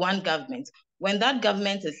to one government, when that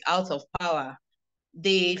government is out of power,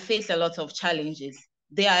 they face a lot of challenges.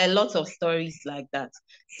 There are a lot of stories like that.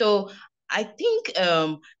 So I think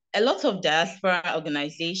a lot of diaspora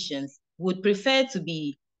organizations would prefer to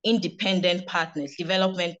be independent partners,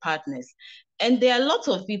 development partners. And there are lots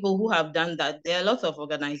of people who have done that. There are lots of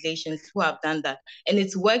organizations who have done that, and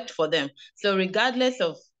it's worked for them. So regardless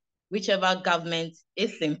of whichever government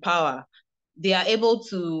is in power, they are able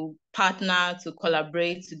to partner, to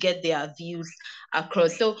collaborate, to get their views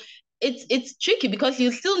across. So it's tricky because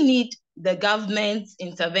you still need the government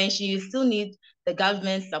intervention, you still need the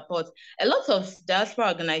government support. A lot of diaspora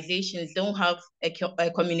organizations don't have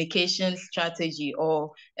a communications strategy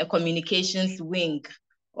or a communications wing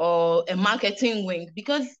or a marketing wing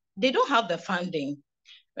because they don't have the funding,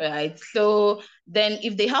 right? So then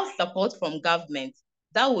if they have support from government,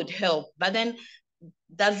 that would help. But then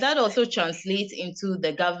does that also translate into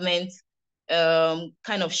the government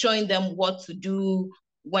kind of showing them what to do,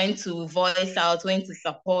 when to voice out, when to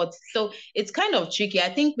support? So it's kind of tricky.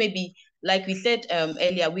 I think maybe, like we said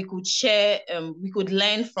earlier, we could share, we could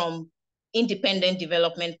learn from independent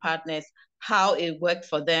development partners how it worked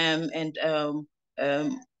for them and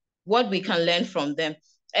what we can learn from them.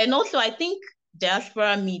 And also, I think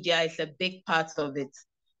diaspora media is a big part of it.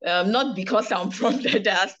 Not because I'm from the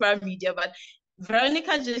diaspora media, but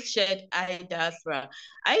Veronica just shared iDiaspora.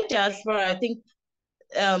 iDiaspora, I think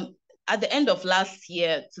at the end of last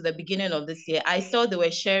year to the beginning of this year, I saw they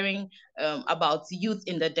were sharing about youth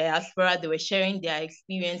in the diaspora. They were sharing their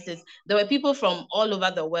experiences. There were people from all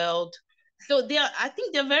over the world. So I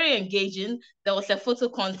think they're very engaging. There was a photo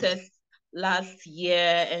contest last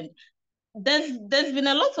year, and there's been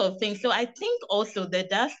a lot of things. So I think also the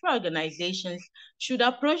diaspora organizations should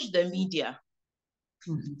approach the media.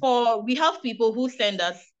 Mm-hmm. We have people who send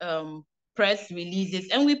us press releases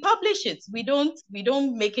and we publish it. We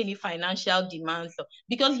don't make any financial demands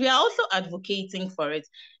because we are also advocating for it.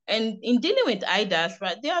 And in dealing with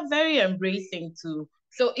iDiaspora, they are very embracing too.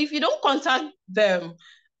 So if you don't contact them,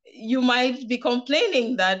 you might be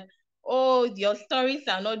complaining that, oh, your stories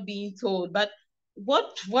are not being told. But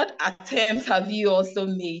what attempts have you also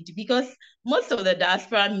made? Because most of the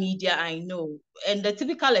diaspora media I know, and the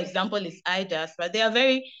typical example is iDiaspora, they are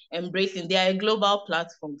very embracing. They are a global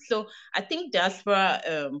platform. So I think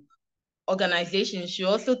diaspora organizations should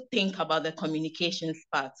also think about the communications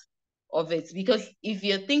part of it. Because if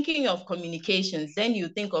you're thinking of communications, then you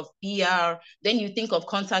think of PR, then you think of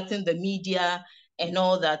contacting the media and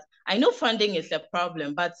all that. I know funding is a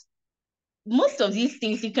problem, but most of these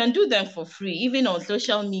things, you can do them for free, even on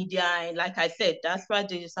social media. And like I said, Diaspora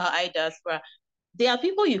Digital, iDiaspora, there are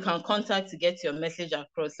people you can contact to get your message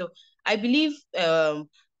across. So I believe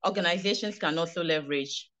organizations can also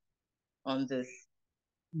leverage on this.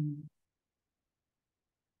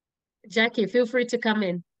 Jackie, feel free to come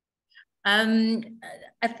in.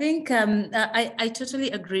 I think I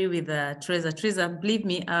totally agree with Teresa. Teresa, believe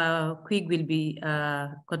me, Quig will be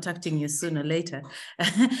contacting you sooner or later.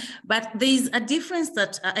 But there's a difference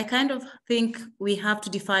that I kind of think we have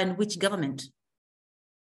to define which government.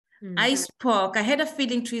 I had a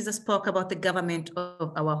feeling Teresa spoke about the government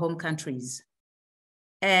of our home countries.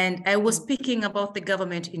 And I was speaking about the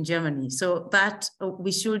government in Germany. So that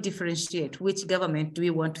we should differentiate which government do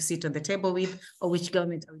we want to sit on the table with, or which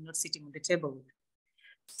government are we not sitting on the table with.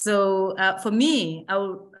 So for me,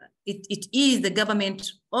 it is the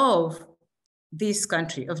government of this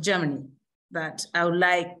country, of Germany, that I would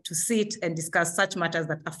like to sit and discuss such matters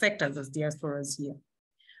that affect us as diasporas here.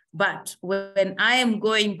 But when I am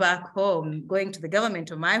going back home, going to the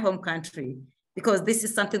government of my home country, because this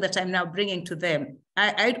is something that I'm now bringing to them,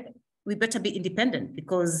 we better be independent,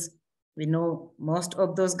 because we know most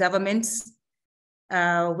of those governments,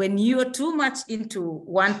 when you are too much into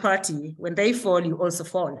one party, when they fall, you also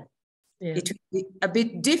fall. Yeah. It will be a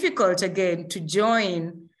bit difficult again to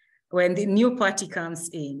join when the new party comes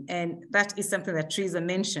in. And that is something that Teresa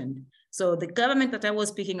mentioned. So the government that I was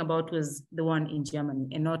speaking about was the one in Germany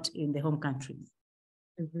and not in the home country.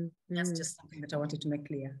 That's just something that I wanted to make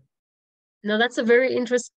clear. No, that's a very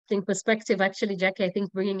interesting perspective, actually, Jackie. I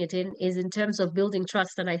think bringing it in is in terms of building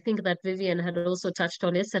trust. And I think that Vivian had also touched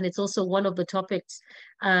on this. And it's also one of the topics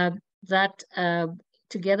that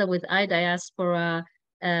together with iDiaspora,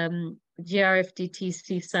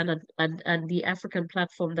 GRFDTC, SAN, and the African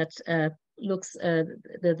platform that looks,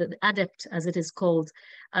 the ADEPT, as it is called,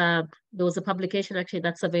 there was a publication actually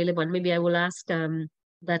that's available. And maybe I will ask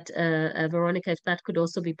that Veronica, if that could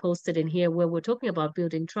also be posted in here, where we're talking about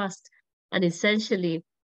building trust. And essentially,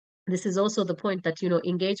 this is also the point that,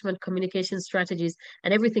 engagement, communication strategies,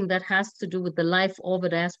 and everything that has to do with the life of the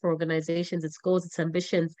diaspora organizations, its goals, its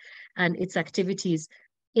ambitions, and its activities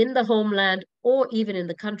in the homeland or even in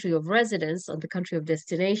the country of residence or the country of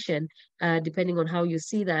destination, depending on how you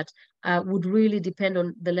see that, would really depend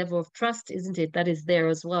on the level of trust, isn't it? That is there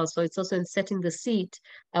as well. So it's also in setting the seat.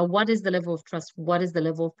 What is the level of trust? What is the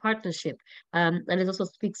level of partnership? And it also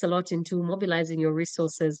speaks a lot into mobilizing your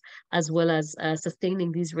resources as well as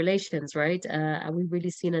sustaining these relations, right? Are we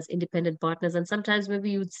really seen as independent partners? And sometimes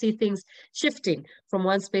maybe you'd see things shifting from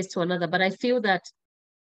one space to another. But I feel that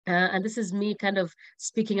and this is me kind of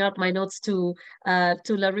speaking out my notes to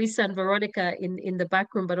Larissa and Veronica in the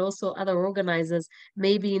back room, but also other organizers,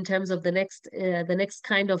 maybe in terms of the next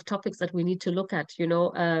kind of topics that we need to look at, you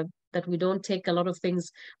know, that we don't take a lot of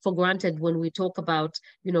things for granted when we talk about,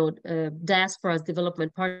 you know, diaspora as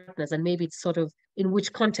development partners, and maybe it's sort of in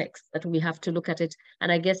which context that we have to look at it.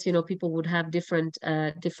 And I guess, you know, people would have different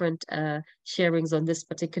sharings on this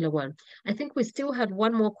particular one. I think we still had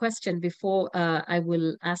one more question before I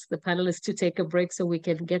will ask the panelists to take a break so we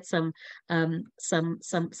can get some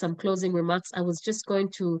closing remarks. I was just going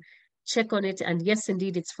to check on it, and yes,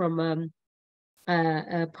 indeed, it's from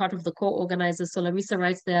part of the co-organizers. So Larissa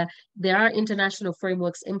writes there are international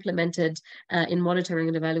frameworks implemented in monitoring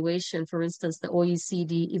and evaluation. For instance, the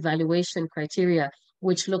OECD evaluation criteria,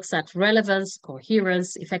 which looks at relevance,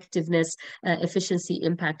 coherence, effectiveness, efficiency,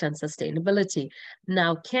 impact, and sustainability.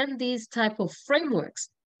 Now, can these type of frameworks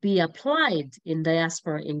be applied in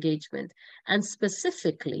diaspora engagement? And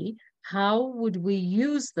specifically, how would we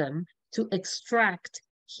use them to extract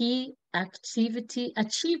key activity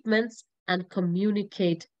achievements and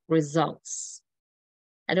communicate results?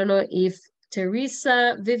 I don't know if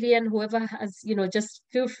Teresa, Vivian, whoever has, you know, just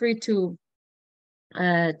feel free to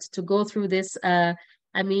go through this.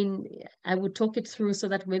 I mean, I would talk it through so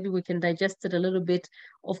that maybe we can digest it a little bit.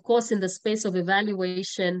 Of course, in the space of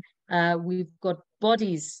evaluation, we've got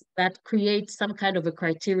bodies that create some kind of a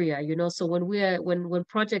criteria, you know. So when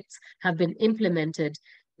projects have been implemented,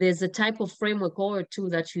 there's a type of framework or two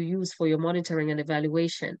that you use for your monitoring and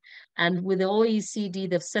evaluation. And with the OECD,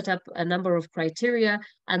 they've set up a number of criteria,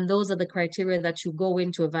 and those are the criteria that you go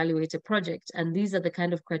in to evaluate a project. And these are the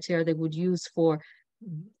kind of criteria they would use for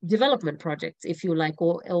development projects, if you like,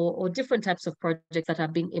 or different types of projects that are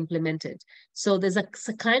being implemented. So there's a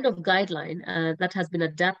kind of guideline that has been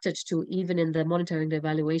adapted to even in the monitoring and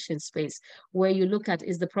evaluation space, where you look at,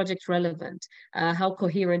 is the project relevant? How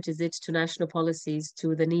coherent is it to national policies,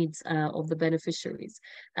 to the needs of the beneficiaries?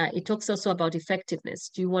 It talks also about effectiveness.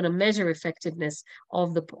 Do you want to measure effectiveness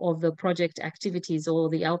of the project activities or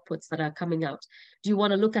the outputs that are coming out? Do you want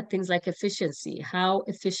to look at things like efficiency? How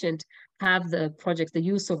efficient have the project, the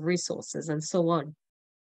use of resources, and so on?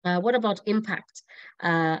 What about impact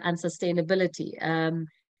and sustainability?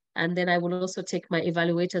 And then I will also take my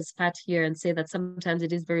evaluator's hat here and say that sometimes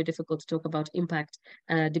it is very difficult to talk about impact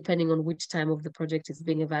depending on which time of the project is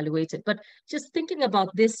being evaluated. But just thinking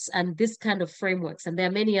about this and this kind of frameworks, and there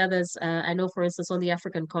are many others. I know, for instance, on the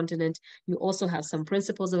African continent, you also have some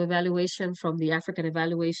principles of evaluation from the African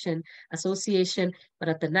Evaluation Association, but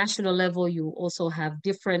at the national level, you also have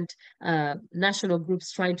different national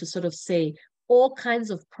groups trying to sort of say all kinds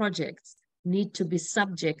of projects need to be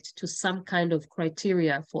subject to some kind of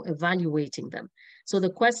criteria for evaluating them. So the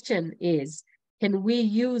question is, can we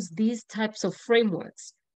use these types of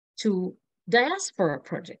frameworks to diaspora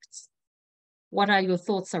projects? What are your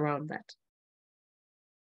thoughts around that?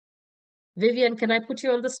 Vivian, can I put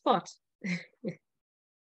you on the spot?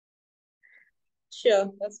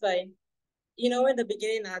 Sure, that's fine. You know, in the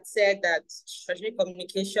beginning, I had said that strategic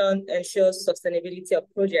communication ensures sustainability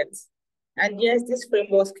of projects. And yes, these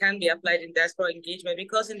frameworks can be applied in diaspora engagement,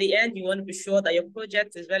 because in the end, you want to be sure that your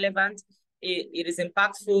project is relevant, it is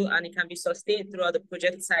impactful, and it can be sustained throughout the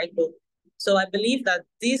project cycle. So I believe that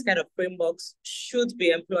these kind of frameworks should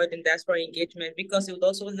be employed in diaspora engagement, because it would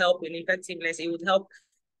also help in effectiveness. It would help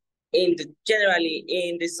generally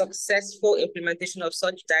in the successful implementation of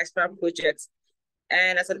such diaspora projects.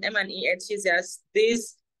 And as an M&E enthusiast,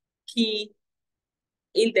 these key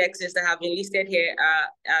indexes that have been listed here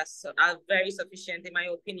are very sufficient, in my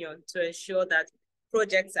opinion, to ensure that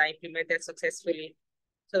projects are implemented successfully.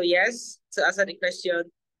 So yes, to answer the question,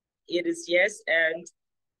 it is yes. And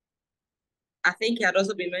I think it had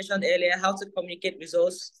also been mentioned earlier how to communicate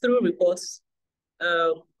results through reports,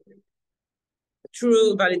 through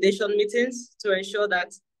validation meetings, to ensure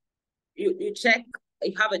that you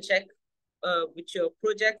have a check with your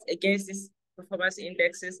project against these performance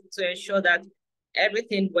indexes to ensure that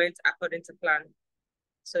everything went according to plan.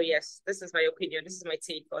 So yes, this is my opinion. This is my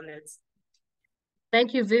take on it.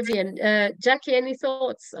 Thank you, Vivian. Jackie, any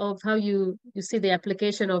thoughts of how you see the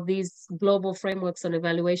application of these global frameworks on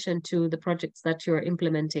evaluation to the projects that you're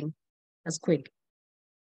implementing as quick?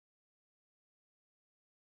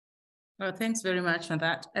 Well, thanks very much for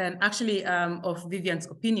that. And actually, of Vivian's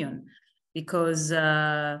opinion, because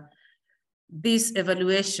this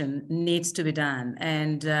evaluation needs to be done,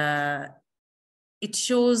 and it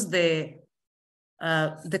shows the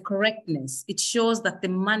correctness. It shows that the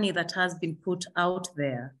money that has been put out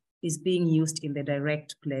there is being used in the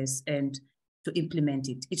direct place and to implement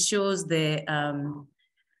it. It shows the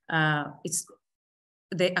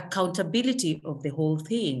accountability of the whole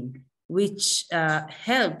thing, which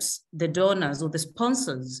helps the donors or the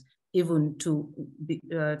sponsors even to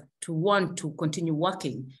want to continue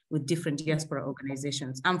working with different diaspora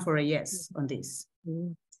organizations. I'm for a yes on this.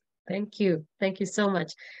 Thank you. Thank you so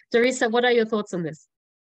much. Teresa, what are your thoughts on this?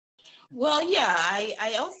 Well, yeah,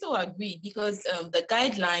 I also agree, because the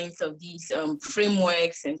guidelines of these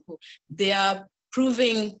frameworks, and they are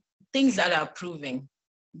proving things that are proving.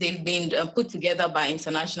 They've been put together by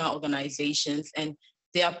international organizations, and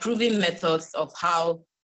they are proving methods of how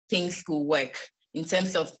things could work in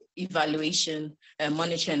terms of evaluation,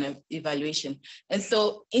 monitoring and evaluation. And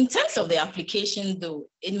so in terms of the application, though,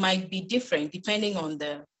 it might be different depending on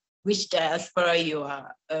which diaspora you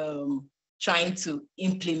are trying to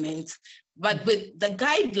implement. But with the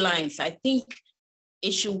guidelines, I think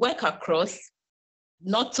it should work across,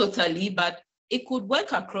 not totally, but it could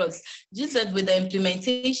work across. Just that with the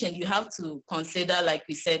implementation, you have to consider, like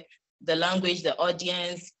we said, the language, the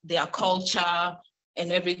audience, their culture,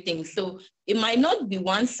 and everything. So it might not be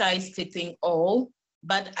one size fitting all,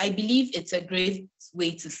 but I believe it's a great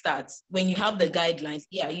way to start. When you have the guidelines,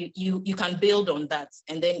 yeah, you can build on that,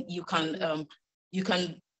 and then you can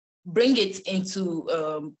bring it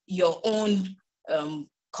into your own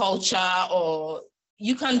culture, or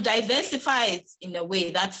you can diversify it in a way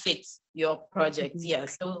that fits your project. Yeah,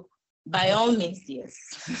 so by all means, yes.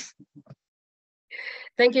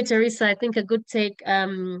 Thank you, Teresa. I think a good take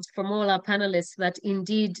from all our panelists that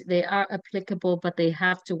indeed they are applicable, but they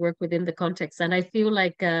have to work within the context. And I feel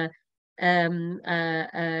like, you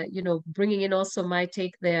know, bringing in also my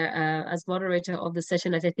take there as moderator of the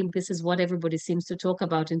session, as I think this is what everybody seems to talk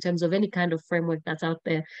about in terms of any kind of framework that's out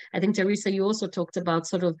there. I think, Teresa, you also talked about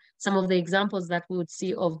sort of some of the examples that we would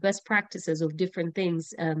see of best practices of different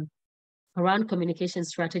things around communication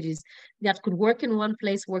strategies that could work in one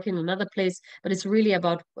place, work in another place, but it's really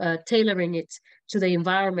about tailoring it to the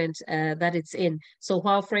environment that it's in. So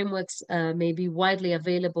while frameworks may be widely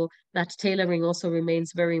available, that tailoring also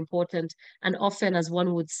remains very important. And often, as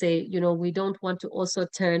one would say, you know, we don't want to also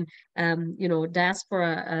turn, you know,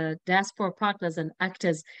 diaspora partners and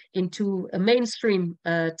actors into a mainstream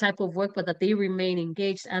type of work, but that they remain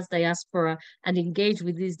engaged as diaspora and engage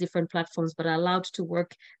with these different platforms, but are allowed to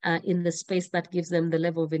work in the space that gives them the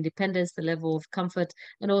level of independence, the level of comfort,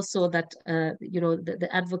 and also that, you know, the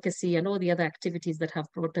advocacy and all the other activities that have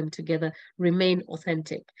brought them together remain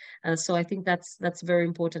authentic. So I think that's very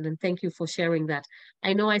important. And thank you for sharing that.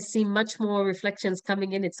 I know I see much more reflections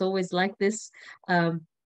coming in. It's always like this.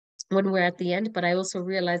 When we're at the end, but I also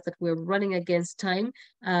realize that we're running against time.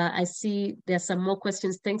 I see there's some more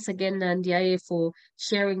questions. Thanks again, Ndiaye, for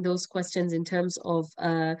sharing those questions in terms of,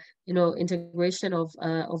 you know, integration of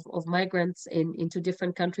migrants into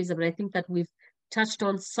different countries. But I think that we've touched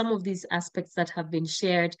on some of these aspects that have been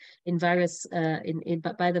shared in various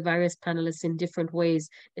by the various panelists in different ways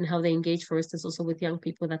in how they engage, for instance, also with young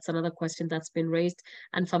people. That's another question that's been raised.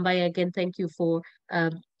 And Fambaye, again, thank you for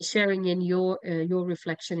sharing in your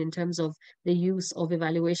reflection in terms of the use of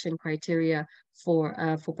evaluation criteria for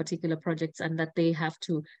particular projects, and that they have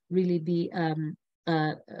to really be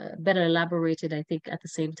better elaborated, I think, at the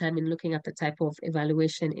same time in looking at the type of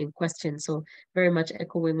evaluation in question. So very much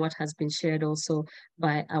echoing what has been shared also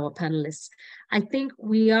by our panelists. I think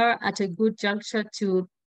we are at a good juncture to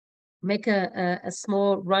make a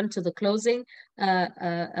small run to the closing.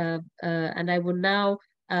 And I will now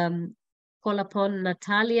call upon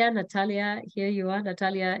Natalia. Natalia, here you are.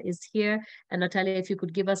 Natalia is here. And Natalia, if you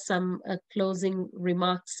could give us some closing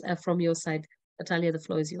remarks from your side. Natalia, the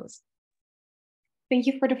floor is yours. Thank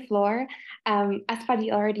you for the floor. As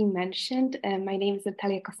Fadi already mentioned, my name is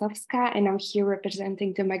Natalia Kosowska, and I'm here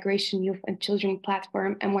representing the Migration, Youth and Children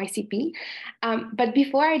platform, MYCP. But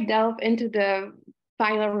before I delve into the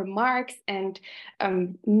final remarks and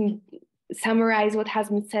summarize what has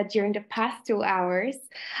been said during the past 2 hours,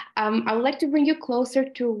 I would like to bring you closer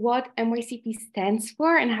to what MYCP stands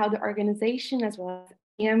for and how the organization, as well as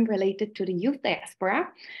Museum related to the youth diaspora.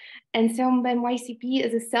 And so YCP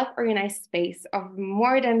is a self-organized space of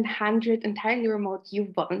more than 100 entirely remote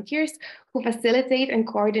youth volunteers who facilitate and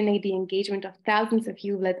coordinate the engagement of thousands of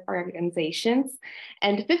youth-led organizations.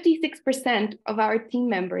 And 56% of our team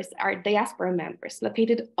members are diaspora members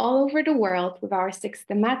located all over the world with our 6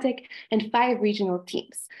 thematic and 5 regional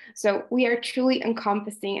teams. So we are truly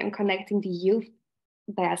encompassing and connecting the youth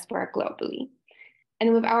diaspora globally.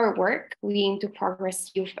 And with our work, we aim to progress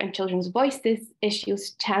youth and children's voices,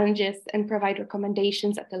 issues, challenges, and provide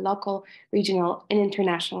recommendations at the local, regional, and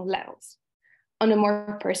international levels. On a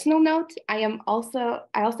more personal note, I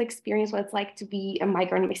also experienced what it's like to be a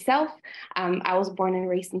migrant myself. I was born and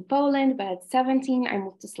raised in Poland, but at 17, I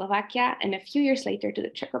moved to Slovakia, and a few years later to the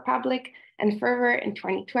Czech Republic, and further in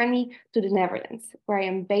 2020 to the Netherlands, where I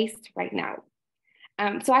am based right now.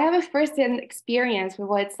 So I have a first-hand experience with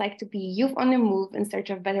what it's like to be youth on the move in search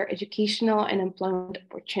of better educational and employment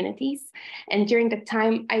opportunities. And during that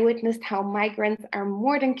time, I witnessed how migrants are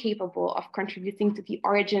more than capable of contributing to the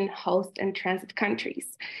origin, host, and transit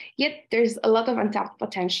countries. Yet there's a lot of untapped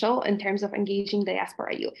potential in terms of engaging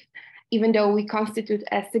diaspora youth, even though we constitute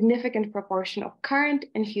a significant proportion of current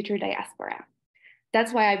and future diaspora.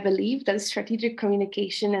 That's why I believe that strategic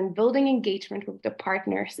communication and building engagement with the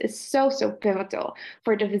partners is so pivotal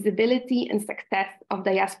for the visibility and success of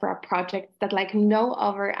diaspora projects that, like no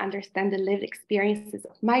other, understand the lived experiences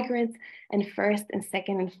of migrants and first and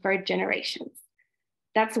second and third generations.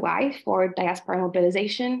 That's why for diaspora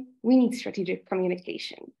mobilization, we need strategic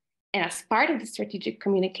communication. And as part of the strategic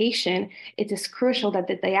communication, it is crucial that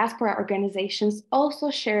the diaspora organizations also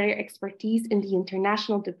share their expertise in the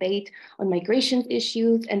international debate on migration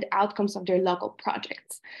issues and outcomes of their local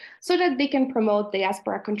projects, so that they can promote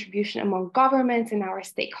diaspora contribution among governments and our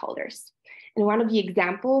stakeholders. And one of the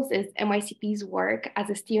examples is MYCP's work as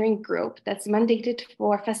a steering group that's mandated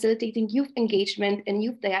for facilitating youth engagement and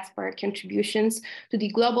youth diaspora contributions to the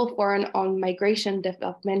Global Forum on Migration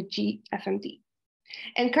Development, GFMD.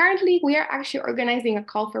 And currently, we are actually organizing a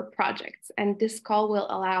call for projects, and this call will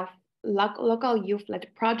allow local youth-led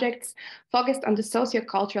projects focused on the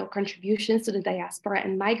socio-cultural contributions to the diaspora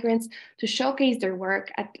and migrants to showcase their work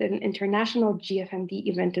at an international GFMD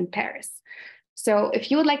event in Paris. So if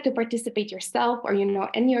you would like to participate yourself, or you know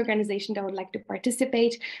any organization that would like to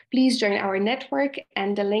participate, please join our network,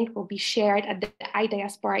 and the link will be shared at the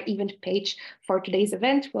iDiaspora event page for today's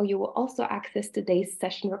event, where you will also access today's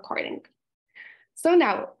session recording. So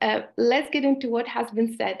now let's get into what has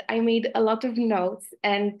been said. I made a lot of notes,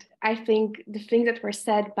 and I think the things that were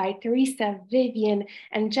said by Teresa, Vivian,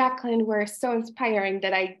 and Jacqueline were so inspiring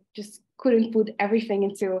that I just couldn't put everything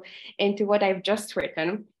into what I've just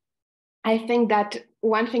written. I think that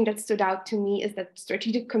one thing that stood out to me is that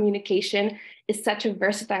strategic communication is such a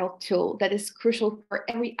versatile tool that is crucial for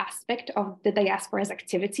every aspect of the diaspora's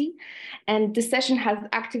activity. And this session has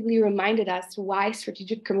actively reminded us why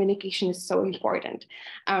strategic communication is so important.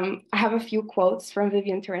 I have a few quotes from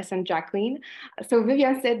Vivian, Teresa, and Jacqueline. So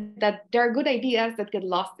Vivian said that there are good ideas that get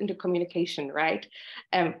lost into communication, right?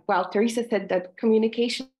 While Teresa said that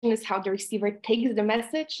communication is how the receiver takes the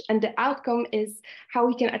message, and the outcome is how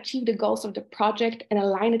we can achieve the goals of the project and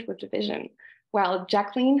align it with the vision. While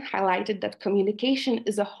Jacqueline highlighted that communication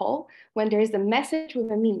is a whole when there is a message with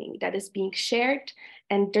a meaning that is being shared,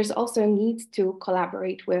 and there's also a need to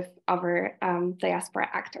collaborate with other diaspora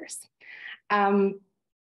actors.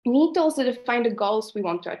 We need to also define the goals we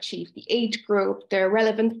want to achieve, the age group, the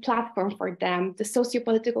relevant platform for them, the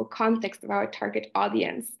socio-political context of our target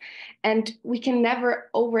audience. And we can never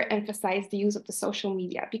overemphasize the use of the social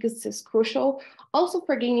media, because this is crucial also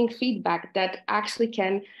for gaining feedback that actually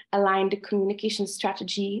can align the communication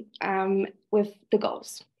strategy with the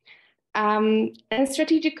goals. And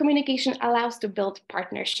strategic communication allows to build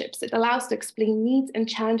partnerships. It allows to explain needs and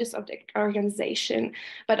challenges of the organization,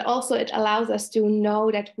 but also it allows us to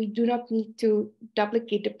know that we do not need to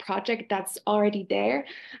duplicate the project that's already there.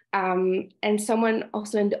 And someone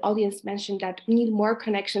also in the audience mentioned that we need more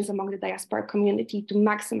connections among the diaspora community to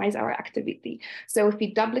maximize our activity. So if we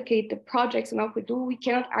duplicate the projects and what we do, we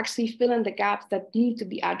cannot actually fill in the gaps that need to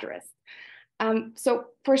be addressed. So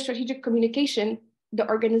for strategic communication, the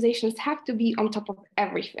organizations have to be on top of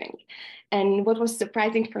everything. And what was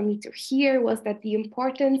surprising for me to hear was that the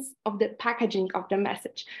importance of the packaging of the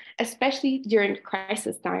message, especially during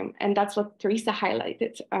crisis time. And that's what Teresa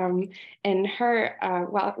highlighted in her,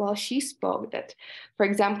 while she spoke, that, for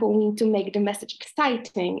example, we need to make the message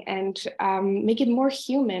exciting and make it more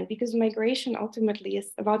human, because migration ultimately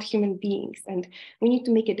is about human beings. And we need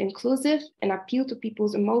to make it inclusive and appeal to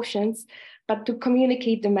people's emotions, but to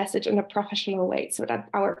communicate the message in a professional way so that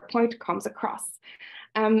our point comes across.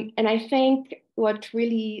 And I think what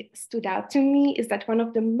really stood out to me is that one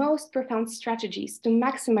of the most profound strategies to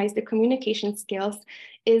maximize the communication skills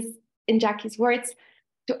is, in Jackie's words,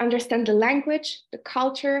 to understand the language, the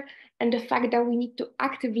culture, and the fact that we need to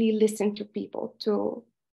actively listen to people to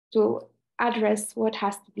address what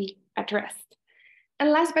has to be addressed. And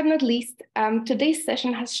last but not least, today's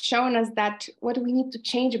session has shown us that what we need to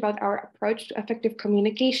change about our approach to effective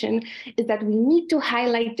communication is that we need to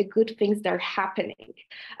highlight the good things that are happening.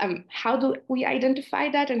 How do we identify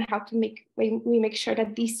that, and how to make sure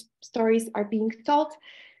that these stories are being told?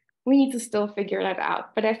 We need to still figure that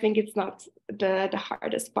out, but I think it's not the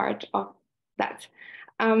hardest part of that.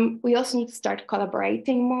 We also need to start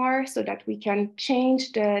collaborating more so that we can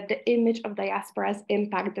change the image of diaspora's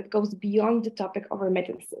impact that goes beyond the topic of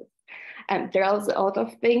remittances. There are also a lot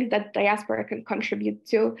of things that diaspora can contribute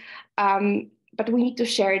to, but we need to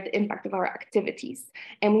share the impact of our activities.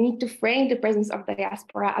 And we need to frame the presence of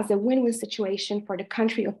diaspora as a win-win situation for the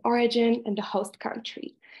country of origin and the host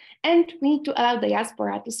country. And we need to allow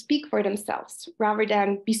diaspora to speak for themselves rather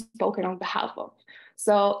than be spoken on behalf of.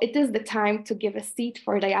 So it is the time to give a seat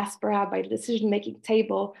for diaspora by the decision-making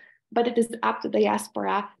table, but it is up to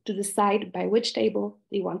diaspora to decide by which table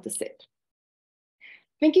they want to sit.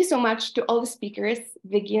 Thank you so much to all the speakers,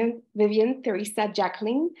 Vivian, Teresa,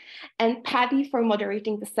 Jacqueline, and Patty for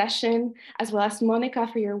moderating the session, as well as Monica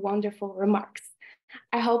for your wonderful remarks.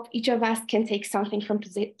 I hope each of us can take something from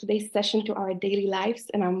today's session to our daily lives,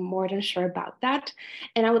 and I'm more than sure about that.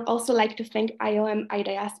 And I would also like to thank IOM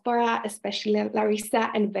iDiaspora, especially Larissa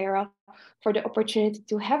and Vera, for the opportunity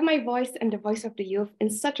to have my voice and the voice of the youth in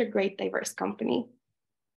such a great, diverse company.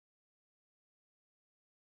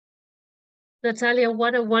 Natalia,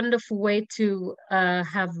 what a wonderful way to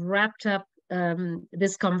have wrapped up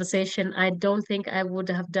this conversation. I don't think I would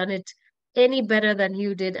have done it any better than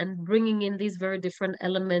you did, and bringing in these very different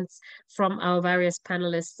elements from our various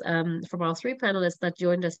panelists, from our three panelists that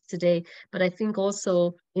joined us today. But I think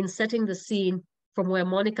also in setting the scene from where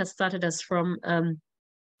Monica started us from,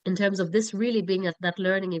 in terms of this really being that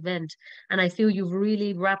learning event. And I feel you've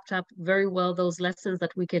really wrapped up very well those lessons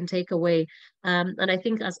that we can take away. And I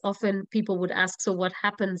think as often people would ask, so what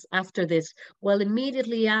happens after this? Well,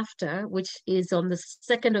 immediately after, which is on the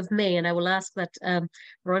 2nd of May, and I will ask that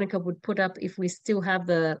Veronica would put up, if we still have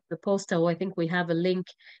the poster, or I think we have a link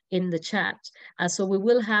in the chat. So we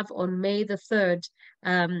will have on May the 3rd,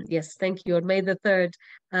 yes, thank you, on May the 3rd,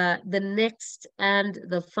 the next and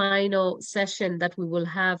the final session that we will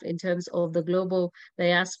have in terms of the global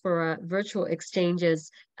diaspora virtual exchanges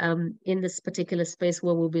in this particular space,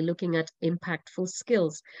 where we'll be looking at impactful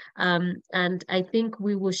skills. And I think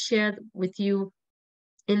we will share with you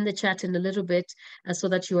in the chat in a little bit, so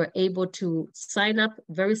that you are able to sign up.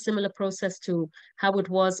 Very similar process to how it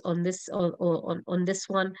was on this on this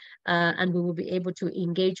one, and we will be able to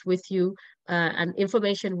engage with you, and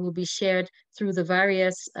information will be shared through the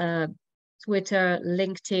various Twitter,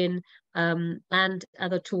 LinkedIn, and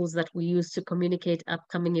other tools that we use to communicate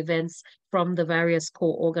upcoming events from the various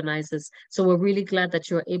co-organizers. So we're really glad that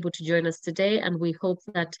you're able to join us today, and we hope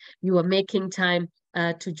that you are making time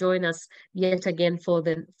to join us yet again for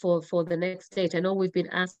the next date. I know we've been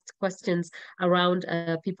asked questions around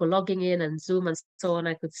people logging in and Zoom and so on.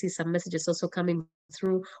 I could see some messages also coming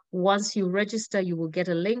through. Once you register, you will get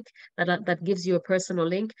a link that gives you a personal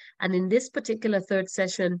link. And in this particular third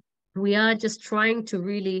session, we are just trying to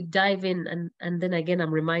really dive in, and then again,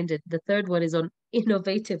 I'm reminded, the third one is on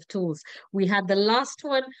innovative tools. We had the last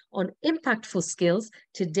one on impactful skills.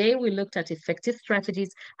 Today, we looked at effective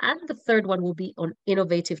strategies, and the third one will be on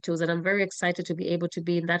innovative tools. And I'm very excited to be able to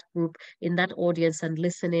be in that group, in that audience, and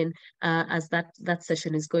listen in as that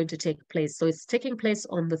session is going to take place. So it's taking place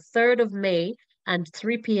on the 3rd of May, and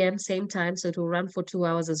 3 p.m. same time, so it will run for 2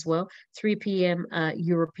 hours as well, 3 p.m.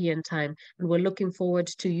 European time. And we're looking forward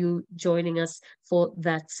to you joining us for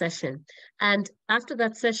that session. And after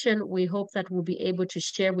that session, we hope that we'll be able to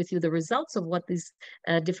share with you the results of what these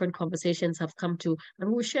different conversations have come to,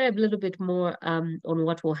 and we'll share a little bit more on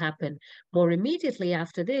what will happen. More immediately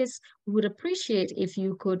after this, we would appreciate if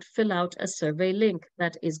you could fill out a survey link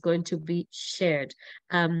that is going to be shared.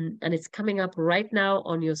 And it's coming up right now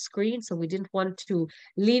on your screen, so we didn't want to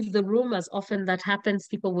leave the room. As often that happens,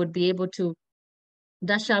 people would be able to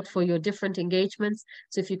dash out for your different engagements.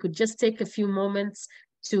 So if you could just take a few moments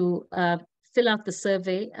to fill out the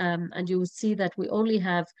survey, and you will see that we only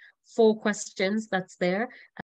have 4 questions that's there.